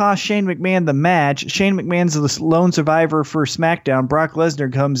going to cost Shane McMahon the match. Shane McMahon's the lone survivor for SmackDown. Brock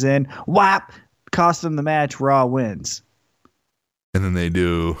Lesnar comes in, whap, costs him the match. Raw wins. And then they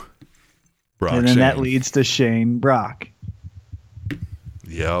do Brock and then Shane. that leads to Shane Brock.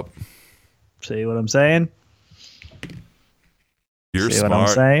 Yep. See what I'm saying? You're See smart. what I'm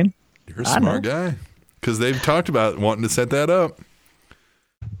saying? You're a smart guy. Because they've talked about wanting to set that up.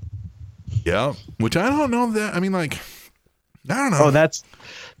 Yeah. Which I don't know that. I mean, like, I don't know. Oh, that's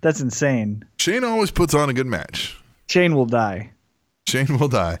insane. Shane always puts on a good match. Shane will die. Shane will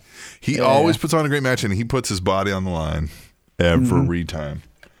die. He always puts on a great match and he puts his body on the line every time.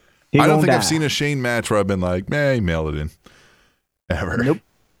 I don't think I've seen a Shane match where I've been like, he mailed it in. Ever. Nope.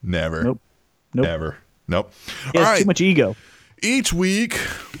 Never. Nope. Never. Nope. He has too much ego. Each week,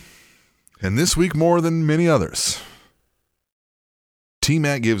 and this week more than many others,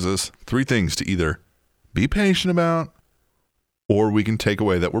 T-Mac gives us 3 things to either be patient about or we can take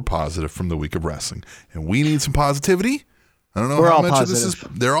away that we're positive from the week of wrestling. And we need some positivity. I don't know We're how all much positive. of this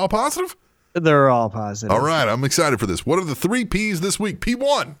is. They're all positive? They're all positive. All right. I'm excited for this. What are the 3 Ps this week?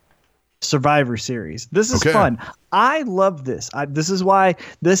 P1. Survivor Series. This is fun. I love this. This is why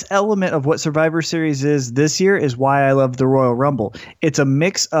this element of what Survivor Series is this year is why I love the Royal Rumble. It's a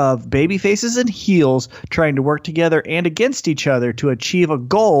mix of baby faces and heels trying to work together and against each other to achieve a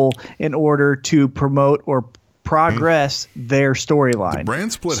goal in order to promote or progress their storyline. The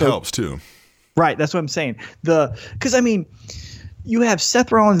brand split helps too. Right. That's what I'm saying. Because I mean, you have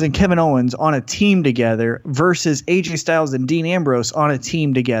Seth Rollins and Kevin Owens on a team together versus AJ Styles and Dean Ambrose on a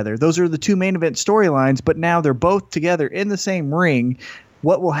team together. Those are the 2 main event storylines, but now they're both together in the same ring.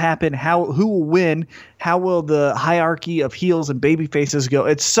 What will happen? Who will win? How will the hierarchy of heels and baby faces go?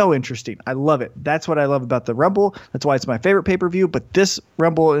 It's so interesting. I love it. That's what I love about the Rumble. That's why it's my favorite pay-per-view. But this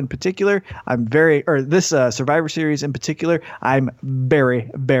Rumble in particular, this Survivor Series in particular, I'm very,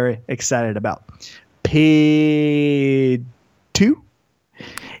 very excited about. P2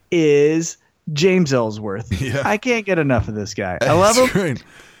 is James Ellsworth. Yeah. I can't get enough of this guy. I love him. Great.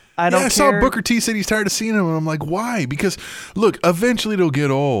 I don't I care. saw Booker T said he's tired of seeing him, and I'm like, why? Because, look, eventually it'll get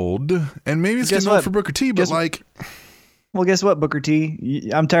old, and maybe it's getting old for Booker T, but well, guess what, Booker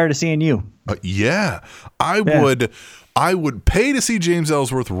T? I'm tired of seeing you. Yeah. I would pay to see James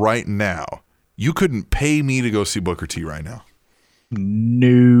Ellsworth right now. You couldn't pay me to go see Booker T right now.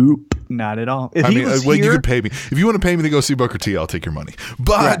 Nope, not at all. If he was you here, could pay me. If you want to pay me to go see Booker T, I'll take your money.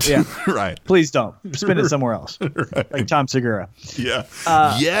 But, right. Please don't. Spend it somewhere else. Right. Like Tom Segura. Yeah.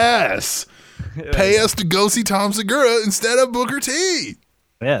 Yes. Pay us to go see Tom Segura instead of Booker T.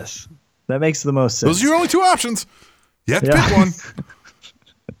 Yes. That makes the most sense. Those are your only 2 options. You have to pick one.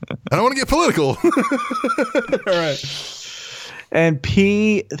 I don't want to get political. All right. And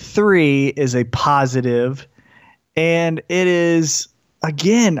P3 is a positive. And it is,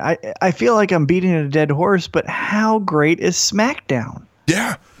 again, I feel like I'm beating a dead horse, but how great is SmackDown?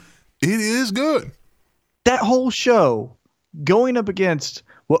 Yeah, it is good. That whole show going up against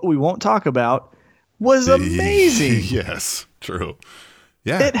what we won't talk about was amazing. Yes, true.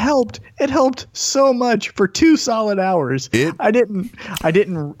 Yeah. It helped so much for 2 solid hours. I didn't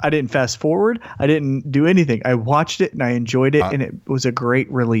fast forward. I didn't do anything. I watched it and I enjoyed it, and it was a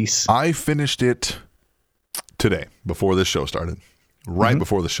great release. I finished it today before this show started.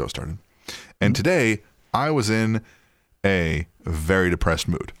 Before the show started. And today I was in a very depressed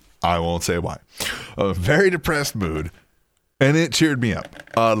mood. I won't say why. A very depressed mood, and it cheered me up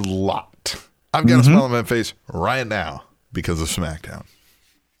a lot. I've got a smile on my face right now because of SmackDown.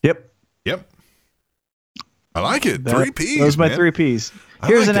 Yep. I like it. 3 Ps. Those are my 3 Ps.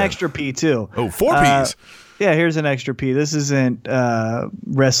 Here's an extra P too. Oh, 4 Ps. Yeah, here's an extra P. This isn't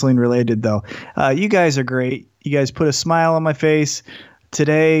wrestling related though. You guys are great. You guys put a smile on my face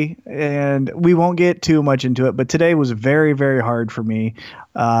today, and we won't get too much into it, but today was very, very hard for me.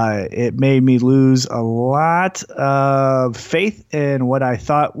 It made me lose a lot of faith in what I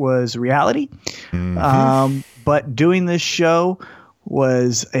thought was reality. But doing this show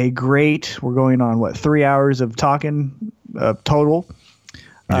was we're going on 3 hours of talking total.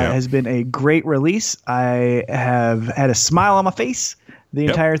 Has been a great release. I have had a smile on my face the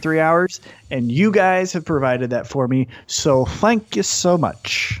entire 3 hours, and you guys have provided that for me. So thank you so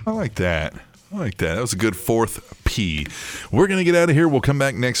much. I like that. That was a good 4th P. We're going to get out of here. We'll come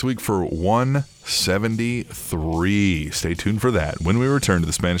back next week for 173. Stay tuned for that when we return to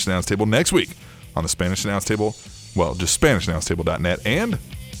the Spanish Announce Table next week on the Spanish Announce Table. Well, just SpanishAnnounceTable.net. And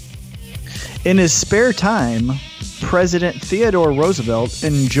in his spare time, President Theodore Roosevelt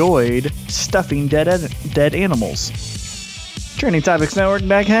enjoyed stuffing dead animals. Trending Topics Network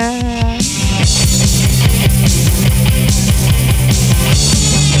back.